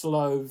 like,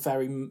 slow,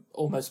 very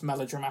almost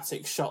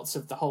melodramatic shots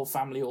of the whole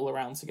family all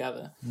around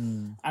together.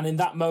 And in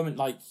that moment,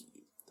 like,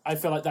 I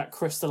feel like that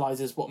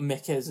crystallizes what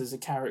Mick is as a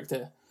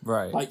character.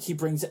 Right. Like, he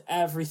brings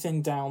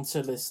everything down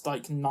to this,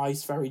 like,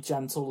 nice, very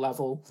gentle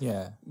level.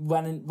 Yeah.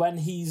 When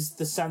he's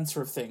the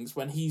center of things,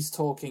 when he's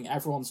talking,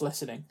 everyone's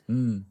listening.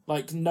 Mm.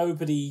 Like,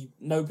 nobody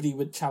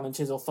would challenge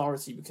his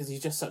authority because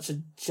he's just such a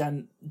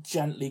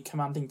gently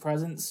commanding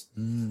presence.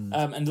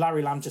 And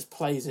Larry Lamb just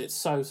plays it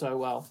so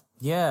well.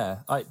 Yeah,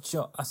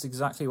 that's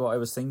exactly what I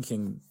was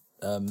thinking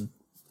when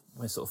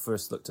I sort of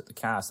first looked at the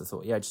cast. I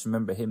thought, yeah, I just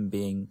remember him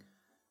being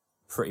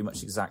pretty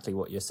much exactly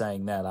what you're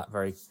saying there, that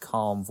very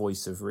calm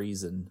voice of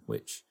reason,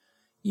 which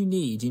you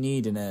need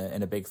in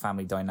a big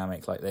family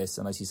dynamic like this.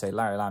 And as you say,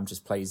 Larry Lamb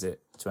just plays it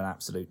to an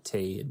absolute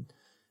T, and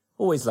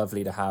always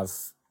lovely to have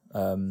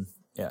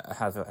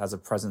as a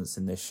presence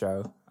in this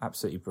show.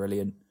 Absolutely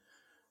brilliant.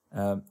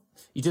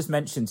 You just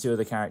mentioned 2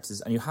 other characters,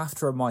 and you have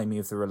to remind me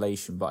of the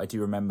relation, but I do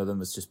remember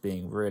them as just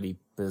being really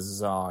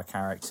bizarre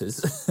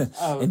characters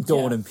in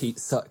Dawn and Pete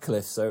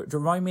Sutcliffe. So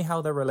remind me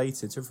how they're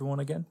related to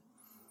everyone again.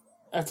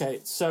 Okay,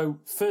 so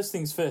first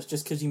things first,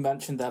 just because you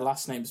mentioned their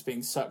last names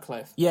being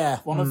Sutcliffe. Yeah.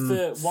 One of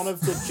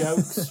the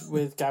jokes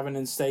with Gavin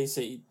and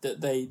Stacey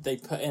that they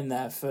put in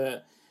there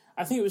for,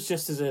 I think it was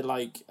just as a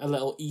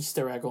little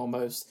Easter egg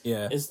almost.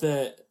 Yeah. Is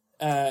that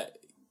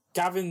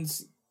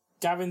Gavin's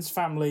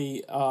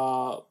family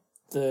are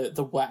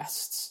the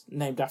Wests,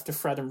 named after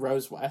Fred and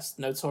Rose West,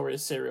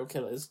 notorious serial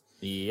killers.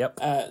 Yep.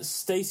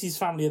 Stacey's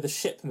family are the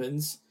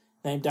Shipmans,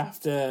 named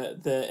after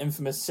the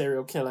infamous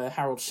serial killer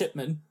Harold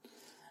Shipman.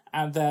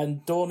 And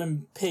then Dawn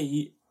and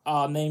Pete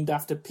are named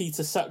after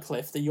Peter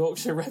Sutcliffe, the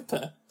Yorkshire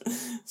Ripper.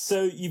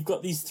 So you've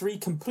got these 3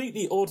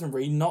 completely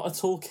ordinary, not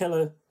at all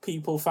killer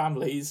people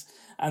families,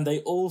 and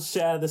they all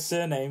share the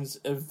surnames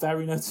of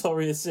very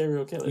notorious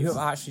serial killers. You have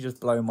actually just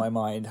blown my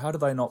mind. How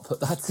did I not put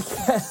that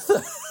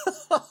together?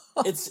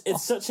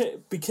 It's such a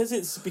because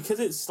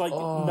it's like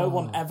no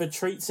one ever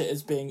treats it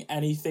as being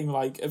anything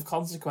like of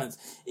consequence.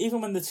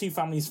 Even when the 2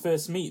 families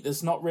first meet,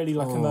 there's not really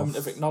like a moment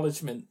of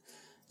acknowledgement.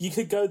 You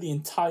could go the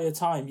entire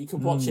time. You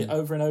could watch it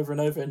over and over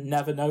and over and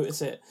never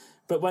notice it.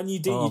 But when you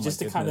do, you're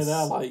just kind of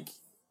there like,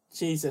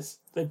 Jesus,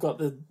 they've got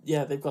the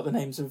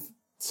names of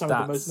some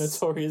of the most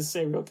notorious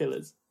serial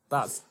killers.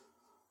 That's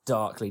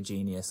darkly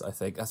genius, I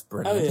think. That's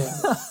brilliant.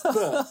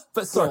 Oh yeah.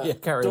 But sorry,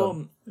 carry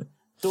on.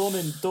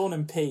 Dawn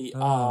and Pete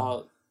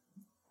are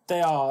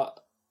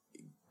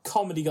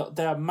comedy gold.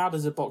 They are mad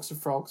as a box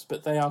of frogs,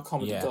 but they are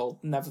comedy gold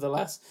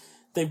nevertheless.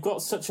 They've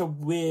got such a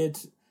weird.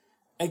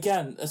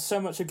 Again, so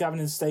much of Gavin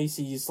and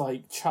Stacey's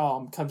like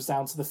charm comes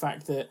down to the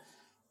fact that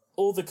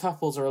all the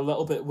couples are a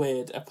little bit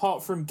weird,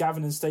 apart from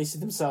Gavin and Stacey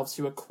themselves,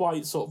 who are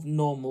quite sort of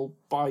normal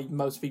by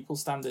most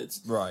people's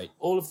standards. Right.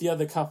 All of the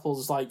other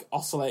couples, like,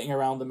 oscillating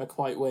around them are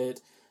quite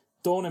weird.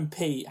 Dawn and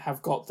Pete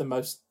have got the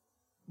most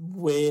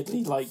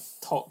weirdly, like,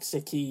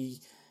 toxic-y,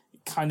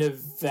 kind of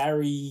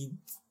very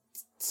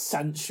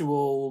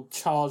sensual,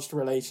 charged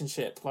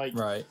relationship. Like,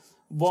 right.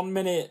 One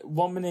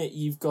minute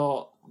you've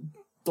got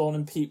Dawn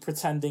and Pete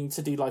pretending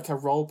to do like a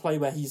role play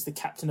where he's the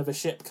captain of a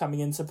ship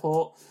coming into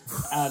port,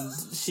 and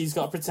she's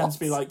got to pretend to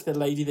be like the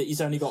lady that he's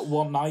only got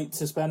one night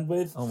to spend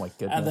with. Oh my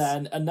goodness! And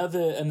then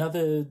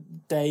another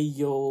day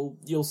you'll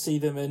see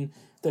them and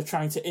they're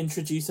trying to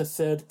introduce a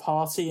third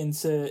party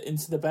into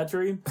the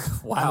bedroom.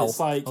 Wow! And it's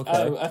like, okay.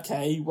 oh,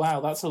 okay, wow,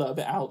 that's a little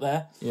bit out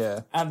there. Yeah.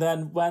 And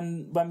then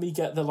when we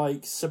get the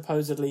like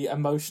supposedly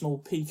emotional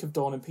peak of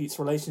Dawn and Pete's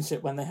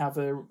relationship when they have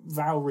a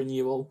vow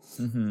renewal,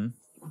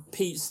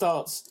 Pete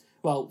starts.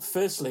 Well,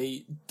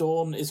 firstly,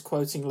 Dawn is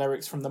quoting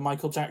lyrics from the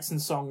Michael Jackson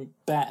song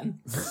Ben,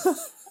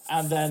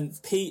 and then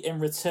Pete, in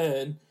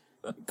return,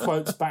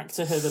 quotes back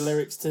to her the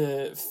lyrics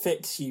to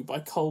Fix You by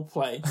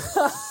Coldplay,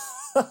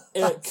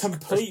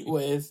 complete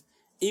with,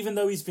 even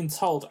though he's been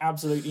told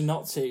absolutely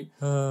not to,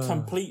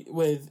 complete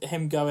with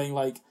him going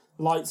like,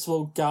 lights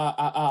will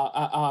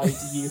guide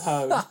you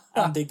home,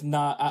 and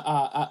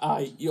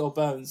ignite your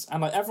bones.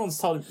 And like everyone's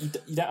told him,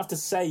 you don't have to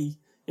say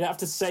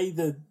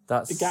the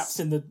gaps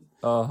in the...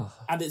 Oh,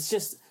 and it's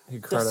just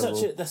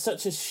incredible. They're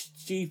such a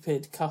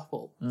stupid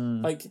couple.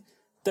 Like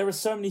there are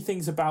so many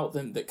things about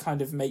them that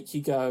kind of make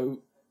you go,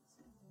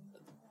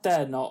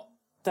 they're not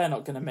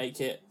going to make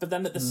it. But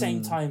then at the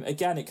same time,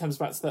 again, it comes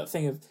back to that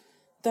thing of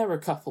there are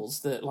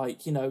couples that,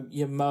 like, you know,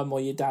 your mum or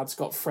your dad's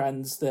got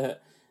friends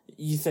that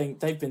you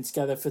think they've been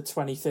together for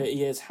 20, 30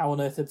 years. How on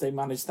earth have they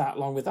managed that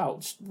long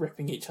without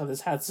ripping each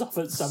other's heads off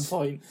at some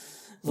point?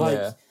 Like,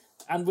 yeah.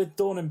 And with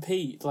Dawn and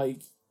Pete,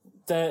 like,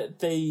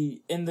 they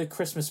in the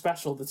Christmas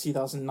special, the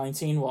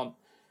 2019 one,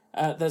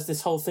 there's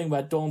this whole thing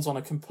where Dawn's on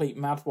a complete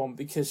mad one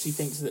because she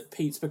thinks that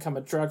Pete's become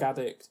a drug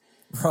addict.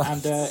 Right.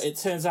 And it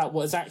turns out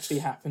what has actually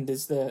happened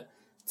is that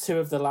two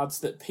of the lads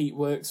that Pete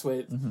works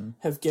with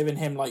have given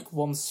him like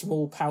one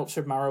small pouch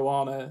of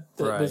marijuana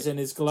that was in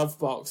his glove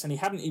box, and he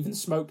hadn't even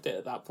smoked it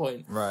at that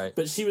point. Right.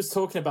 But she was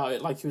talking about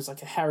it like he was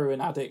like a heroin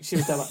addict. She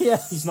was there like,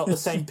 Yeah. He's not the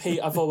same Pete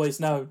I've always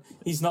known.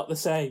 He's not the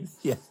same.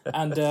 Yeah.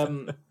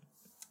 And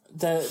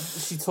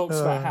she talks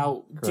about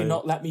how, do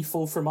not let me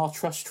fall from our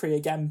trust tree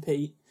again,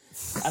 Pete.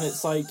 And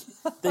it's like,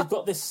 they've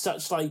got this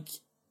such like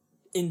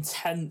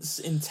intense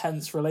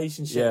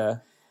relationship. Yeah.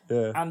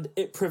 Yeah. And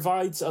it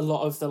provides a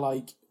lot of the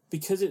like,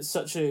 because it's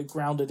such a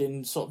grounded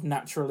in sort of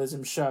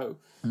naturalism show,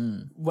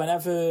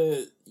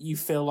 whenever you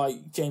feel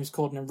like James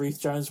Corden and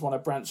Ruth Jones want to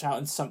branch out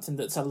into something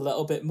that's a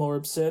little bit more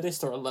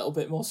absurdist or a little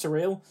bit more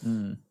surreal,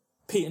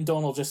 Pete and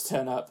Dawn will just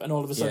turn up and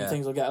all of a sudden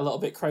things will get a little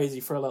bit crazy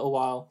for a little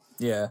while.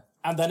 Yeah.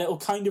 And then it'll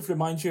kind of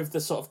remind you of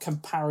the sort of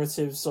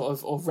comparative sort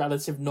of or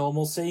relative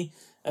normalcy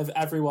of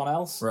everyone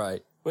else.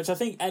 Right. Which I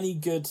think any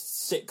good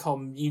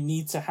sitcom, you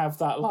need to have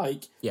that,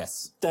 like,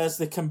 yes, there's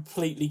the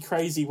completely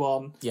crazy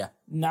one. Yeah.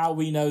 Now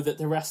we know that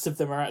the rest of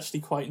them are actually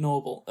quite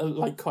normal.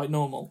 Quite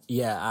normal.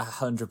 Yeah,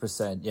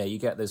 100%. Yeah, you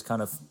get those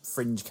kind of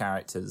fringe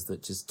characters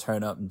that just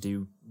turn up and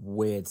do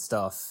weird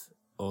stuff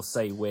or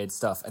say weird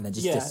stuff and then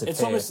just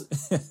disappear.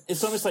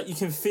 It's almost like you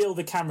can feel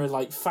the camera,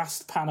 like,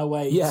 fast pan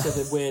away to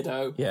the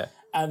weirdo. Yeah.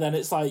 And then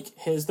it's like,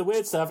 here's the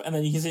weird stuff, and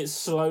then you can see it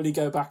slowly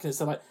go back, and it's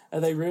like,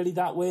 are they really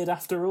that weird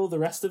after all, the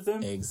rest of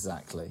them?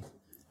 Exactly.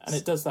 And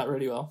it does that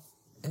really well.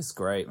 It's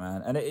great,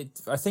 man. And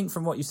I think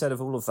from what you said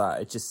of all of that,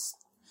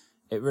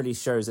 it really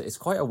shows that it's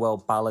quite a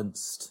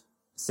well-balanced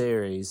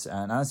series.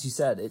 And as you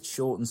said, it's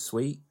short and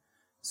sweet.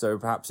 So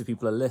perhaps if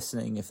people are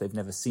listening, if they've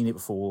never seen it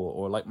before,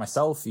 or like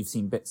myself, you've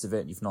seen bits of it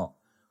and you've not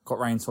got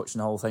around to watching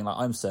the whole thing, like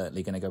I'm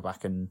certainly going to go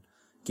back and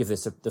give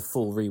this the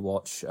full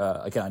rewatch.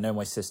 Again, I know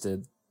my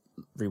sister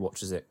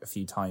rewatches it a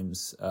few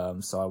times,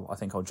 so I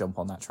think I'll jump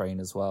on that train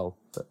as well.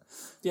 But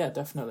yeah,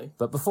 definitely.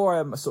 But before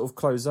I sort of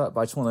close up,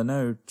 I just want to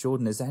know,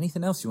 Jordan, is there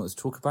anything else you want to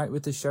talk about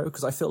with this show?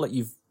 Because I feel like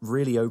you've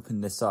really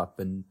opened this up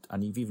and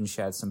you've even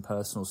shared some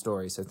personal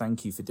stories, so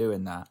thank you for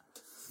doing that.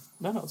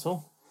 No, not at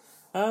all.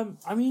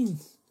 I mean,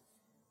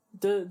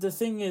 the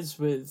thing is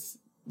with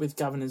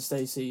Gavin and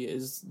Stacey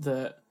is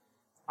that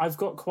I've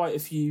got quite a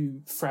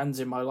few friends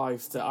in my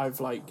life that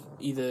I've like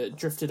either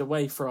drifted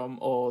away from,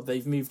 or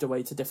they've moved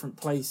away to different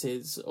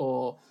places,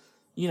 or,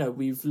 you know,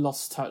 we've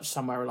lost touch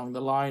somewhere along the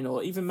line,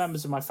 or even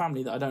members of my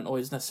family that I don't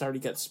always necessarily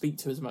get to speak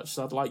to as much as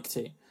I'd like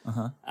to.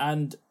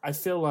 And I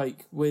feel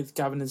like with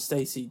Gavin and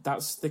Stacey,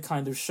 that's the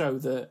kind of show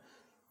that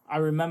I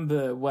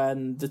remember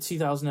when the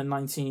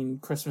 2019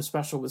 Christmas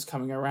special was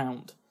coming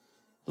around.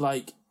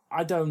 Like,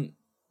 I don't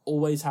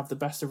always have the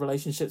best of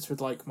relationships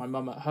with like my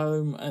mum at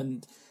home,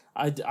 and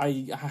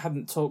I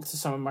hadn't talked to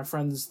some of my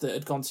friends that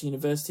had gone to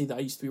university that I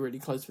used to be really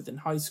close with in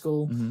high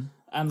school.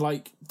 And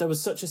like there was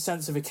such a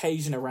sense of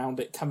occasion around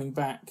it coming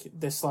back.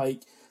 This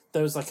like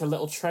there was like a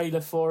little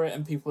trailer for it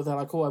and people were there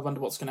like, oh, I wonder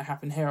what's going to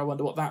happen here. I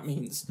wonder what that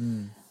means.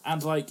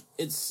 And like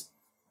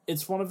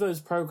it's one of those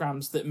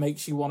programs that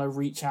makes you want to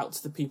reach out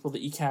to the people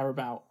that you care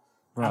about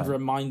and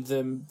remind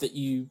them that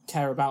you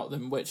care about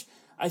them, which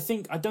I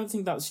don't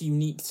think that's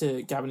unique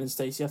to Gavin and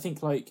Stacey. I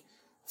think, like,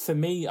 for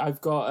me,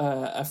 I've got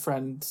a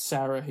friend,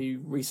 Sarah, who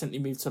recently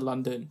moved to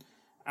London,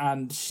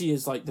 and she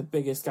is, like, the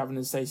biggest Gavin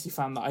and Stacey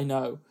fan that I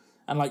know.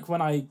 And, like,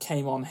 when I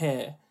came on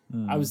here,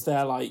 I was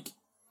there, like,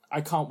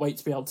 I can't wait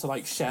to be able to,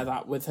 like, share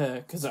that with her,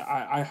 because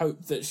I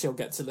hope that she'll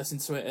get to listen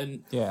to it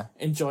and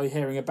enjoy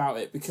hearing about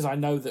it, because I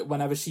know that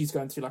whenever she's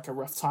going through, like, a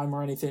rough time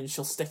or anything,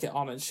 she'll stick it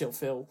on and she'll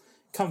feel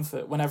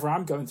comfort. Whenever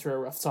I'm going through a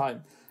rough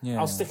time,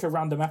 I'll stick a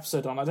random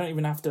episode on. I don't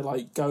even have to,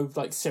 like, go,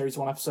 like, Series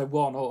 1, Episode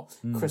 1 or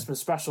Christmas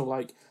Special.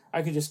 Like,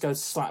 I can just go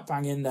slap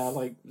bang in there,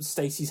 like,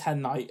 Stacey's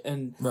Hen Night,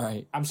 and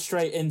I'm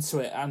straight into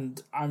it,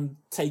 and I'm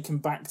taken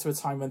back to a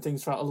time when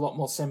things felt a lot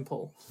more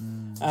simple.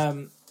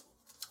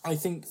 I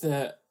think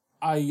that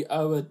I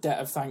owe a debt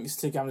of thanks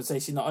to Gavin and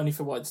Stacey, not only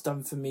for what it's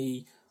done for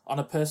me on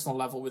a personal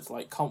level with,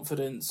 like,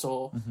 confidence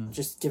or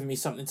just giving me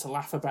something to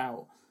laugh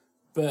about,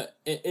 but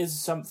it is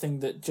something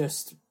that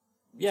just,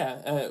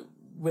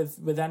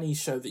 with any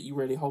show that you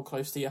really hold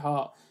close to your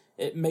heart,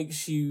 it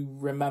makes you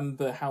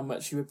remember how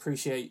much you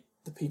appreciate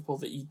the people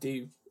that you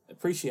do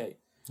appreciate.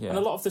 And a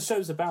lot of the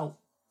show's about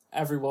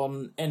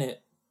everyone in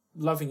it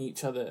loving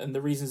each other, and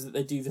the reasons that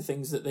they do the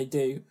things that they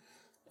do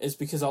is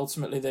because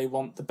ultimately they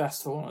want the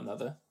best for one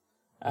another.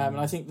 And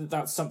I think that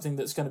that's something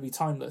that's going to be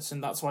timeless,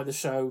 and that's why the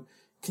show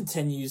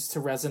continues to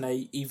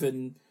resonate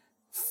even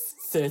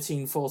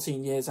 13,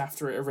 14 years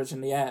after it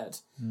originally aired.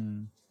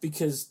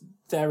 Because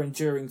they're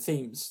enduring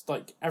themes.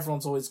 Like,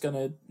 everyone's always going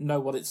to know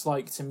what it's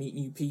like to meet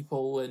new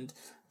people and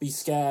be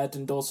scared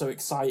and also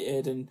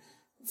excited and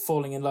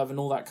falling in love and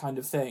all that kind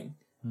of thing.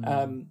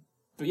 But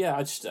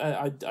yeah,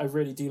 I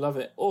really do love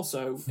it.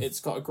 Also, it's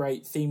got a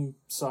great theme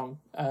song,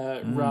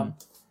 Run,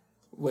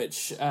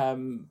 which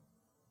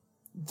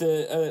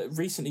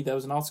recently there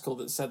was an article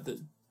that said that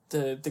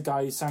the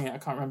guy who sang it, I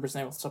can't remember his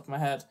name off the top of my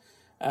head,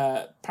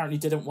 apparently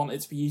didn't want it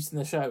to be used in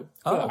the show.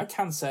 But I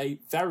can say,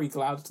 very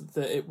glad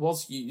that it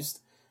was used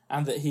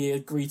and that he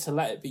agreed to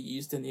let it be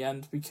used in the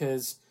end,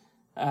 because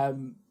that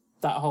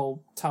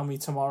whole "Tell Me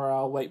Tomorrow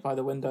I'll Wait by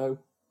the Window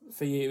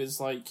for You" is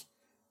like,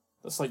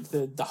 that's like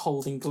the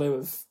holding glue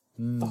of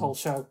the whole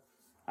show,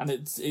 and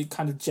it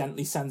kind of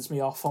gently sends me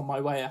off on my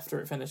way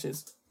after it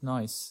finishes.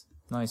 Nice,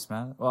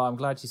 man. Well, I'm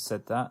glad you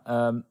said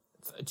that.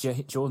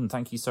 Jordan,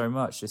 thank you so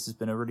much. This has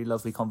been a really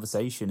lovely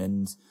conversation,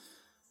 and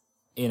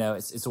you know,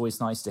 it's always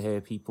nice to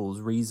hear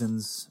people's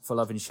reasons for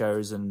loving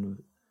shows,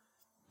 and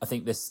I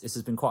think this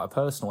has been quite a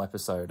personal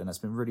episode, and it's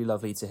been really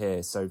lovely to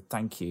hear. So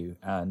thank you.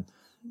 And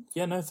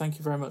thank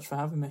you very much for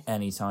having me.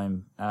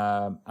 Anytime.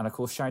 And of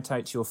course, shout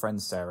out to your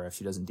friend Sarah if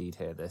she does indeed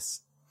hear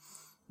this.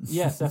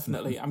 Yeah,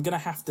 definitely. I'm going to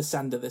have to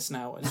send her this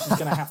now, and she's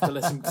going to have to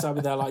listen, because I'll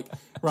be there like,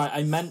 right,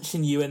 I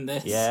mention you in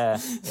this. Yeah,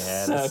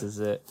 so. This is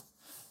it.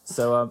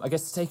 So I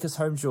guess to take us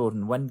home,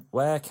 Jordan,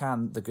 where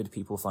can the good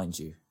people find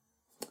you?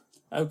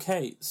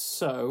 Okay,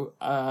 so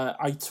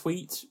I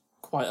tweet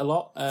quite a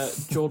lot,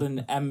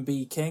 Jordan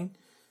MB King.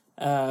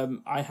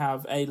 I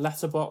have a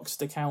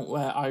Letterboxd account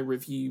where I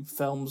review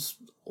films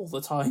all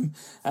the time,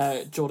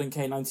 Jordan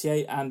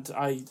K98, and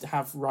I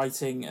have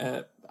writing.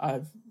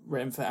 I've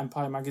written for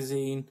Empire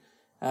Magazine,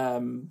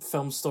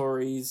 Film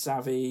Stories,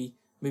 Zavvi,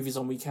 Movies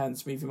on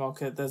Weekends, Movie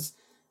Market.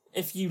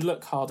 If you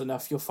look hard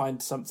enough, you'll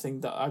find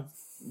something that I've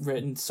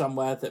written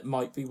somewhere that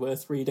might be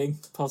worth reading,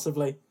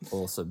 possibly.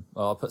 Awesome.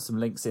 Well, I'll put some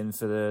links in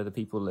for the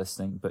people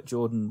listening. But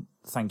Jordan,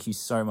 thank you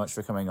so much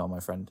for coming on,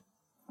 my friend.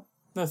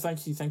 No,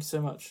 thank you. Thank you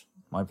so much.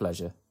 My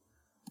pleasure.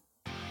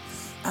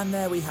 And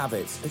there we have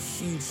it. A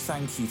huge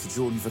thank you to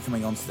Jordan for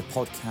coming onto the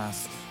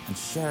podcast and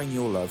sharing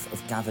your love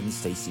of Gavin and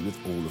Stacey with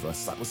all of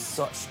us. That was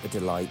such a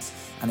delight.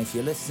 And if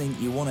you're listening,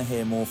 you want to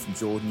hear more from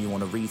Jordan, you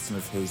want to read some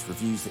of his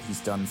reviews that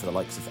he's done for the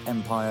likes of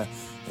Empire,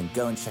 then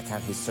go and check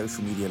out his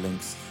social media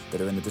links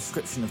that are in the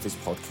description of this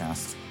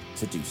podcast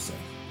to do so.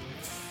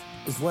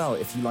 As well,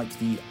 if you like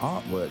the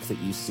artwork that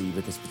you see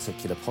with this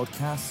particular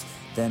podcast,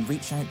 then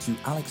reach out to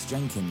Alex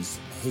Jenkins.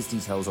 His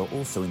details are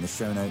also in the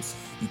show notes.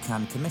 You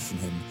can commission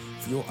him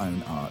for your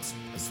own art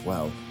as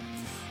well.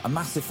 A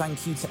massive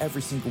thank you to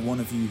every single one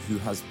of you who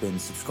has been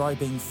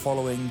subscribing,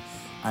 following,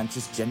 and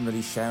just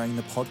generally sharing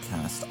the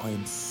podcast. I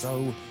am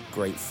so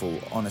grateful.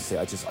 Honestly,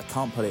 I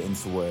can't put it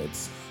into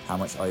words how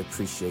much I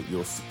appreciate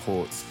your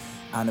support.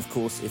 And of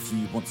course, if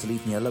you want to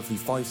leave me a lovely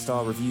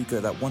 5-star review, go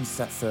that one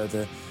step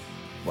further.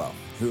 Well,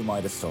 who am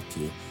I to stop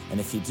you? And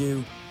if you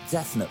do,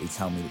 definitely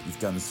tell me that you've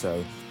done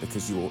so,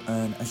 because you will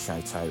earn a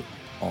shout out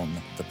on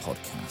the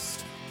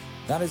podcast.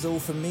 That is all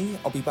from me.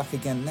 I'll be back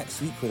again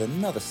next week with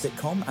another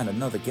sitcom and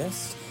another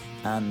guest.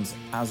 And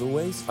as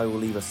always, I will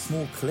leave a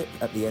small clip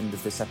at the end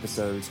of this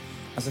episode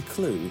as a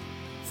clue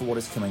for what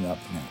is coming up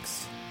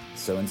next.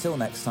 So until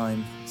next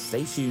time,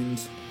 stay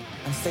tuned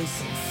and stay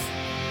safe.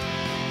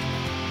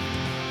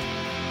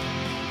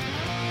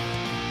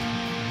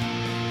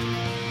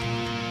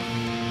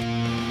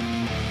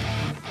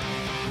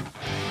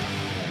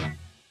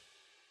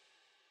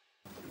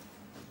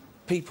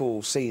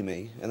 People see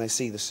me and they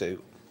see the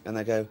suit and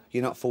they go,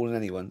 "You're not fooling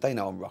anyone." They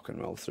know I'm rock and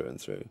roll through and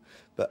through.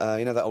 But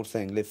you know that old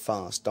thing, live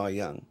fast, die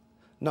young.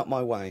 Not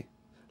my way.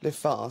 Live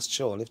fast,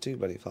 sure, live too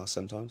bloody fast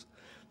sometimes.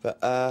 But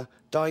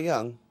die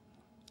young,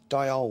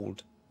 die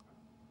old.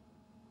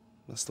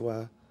 That's the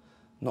way.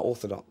 Not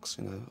orthodox,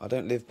 you know. I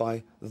don't live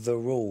by the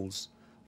rules.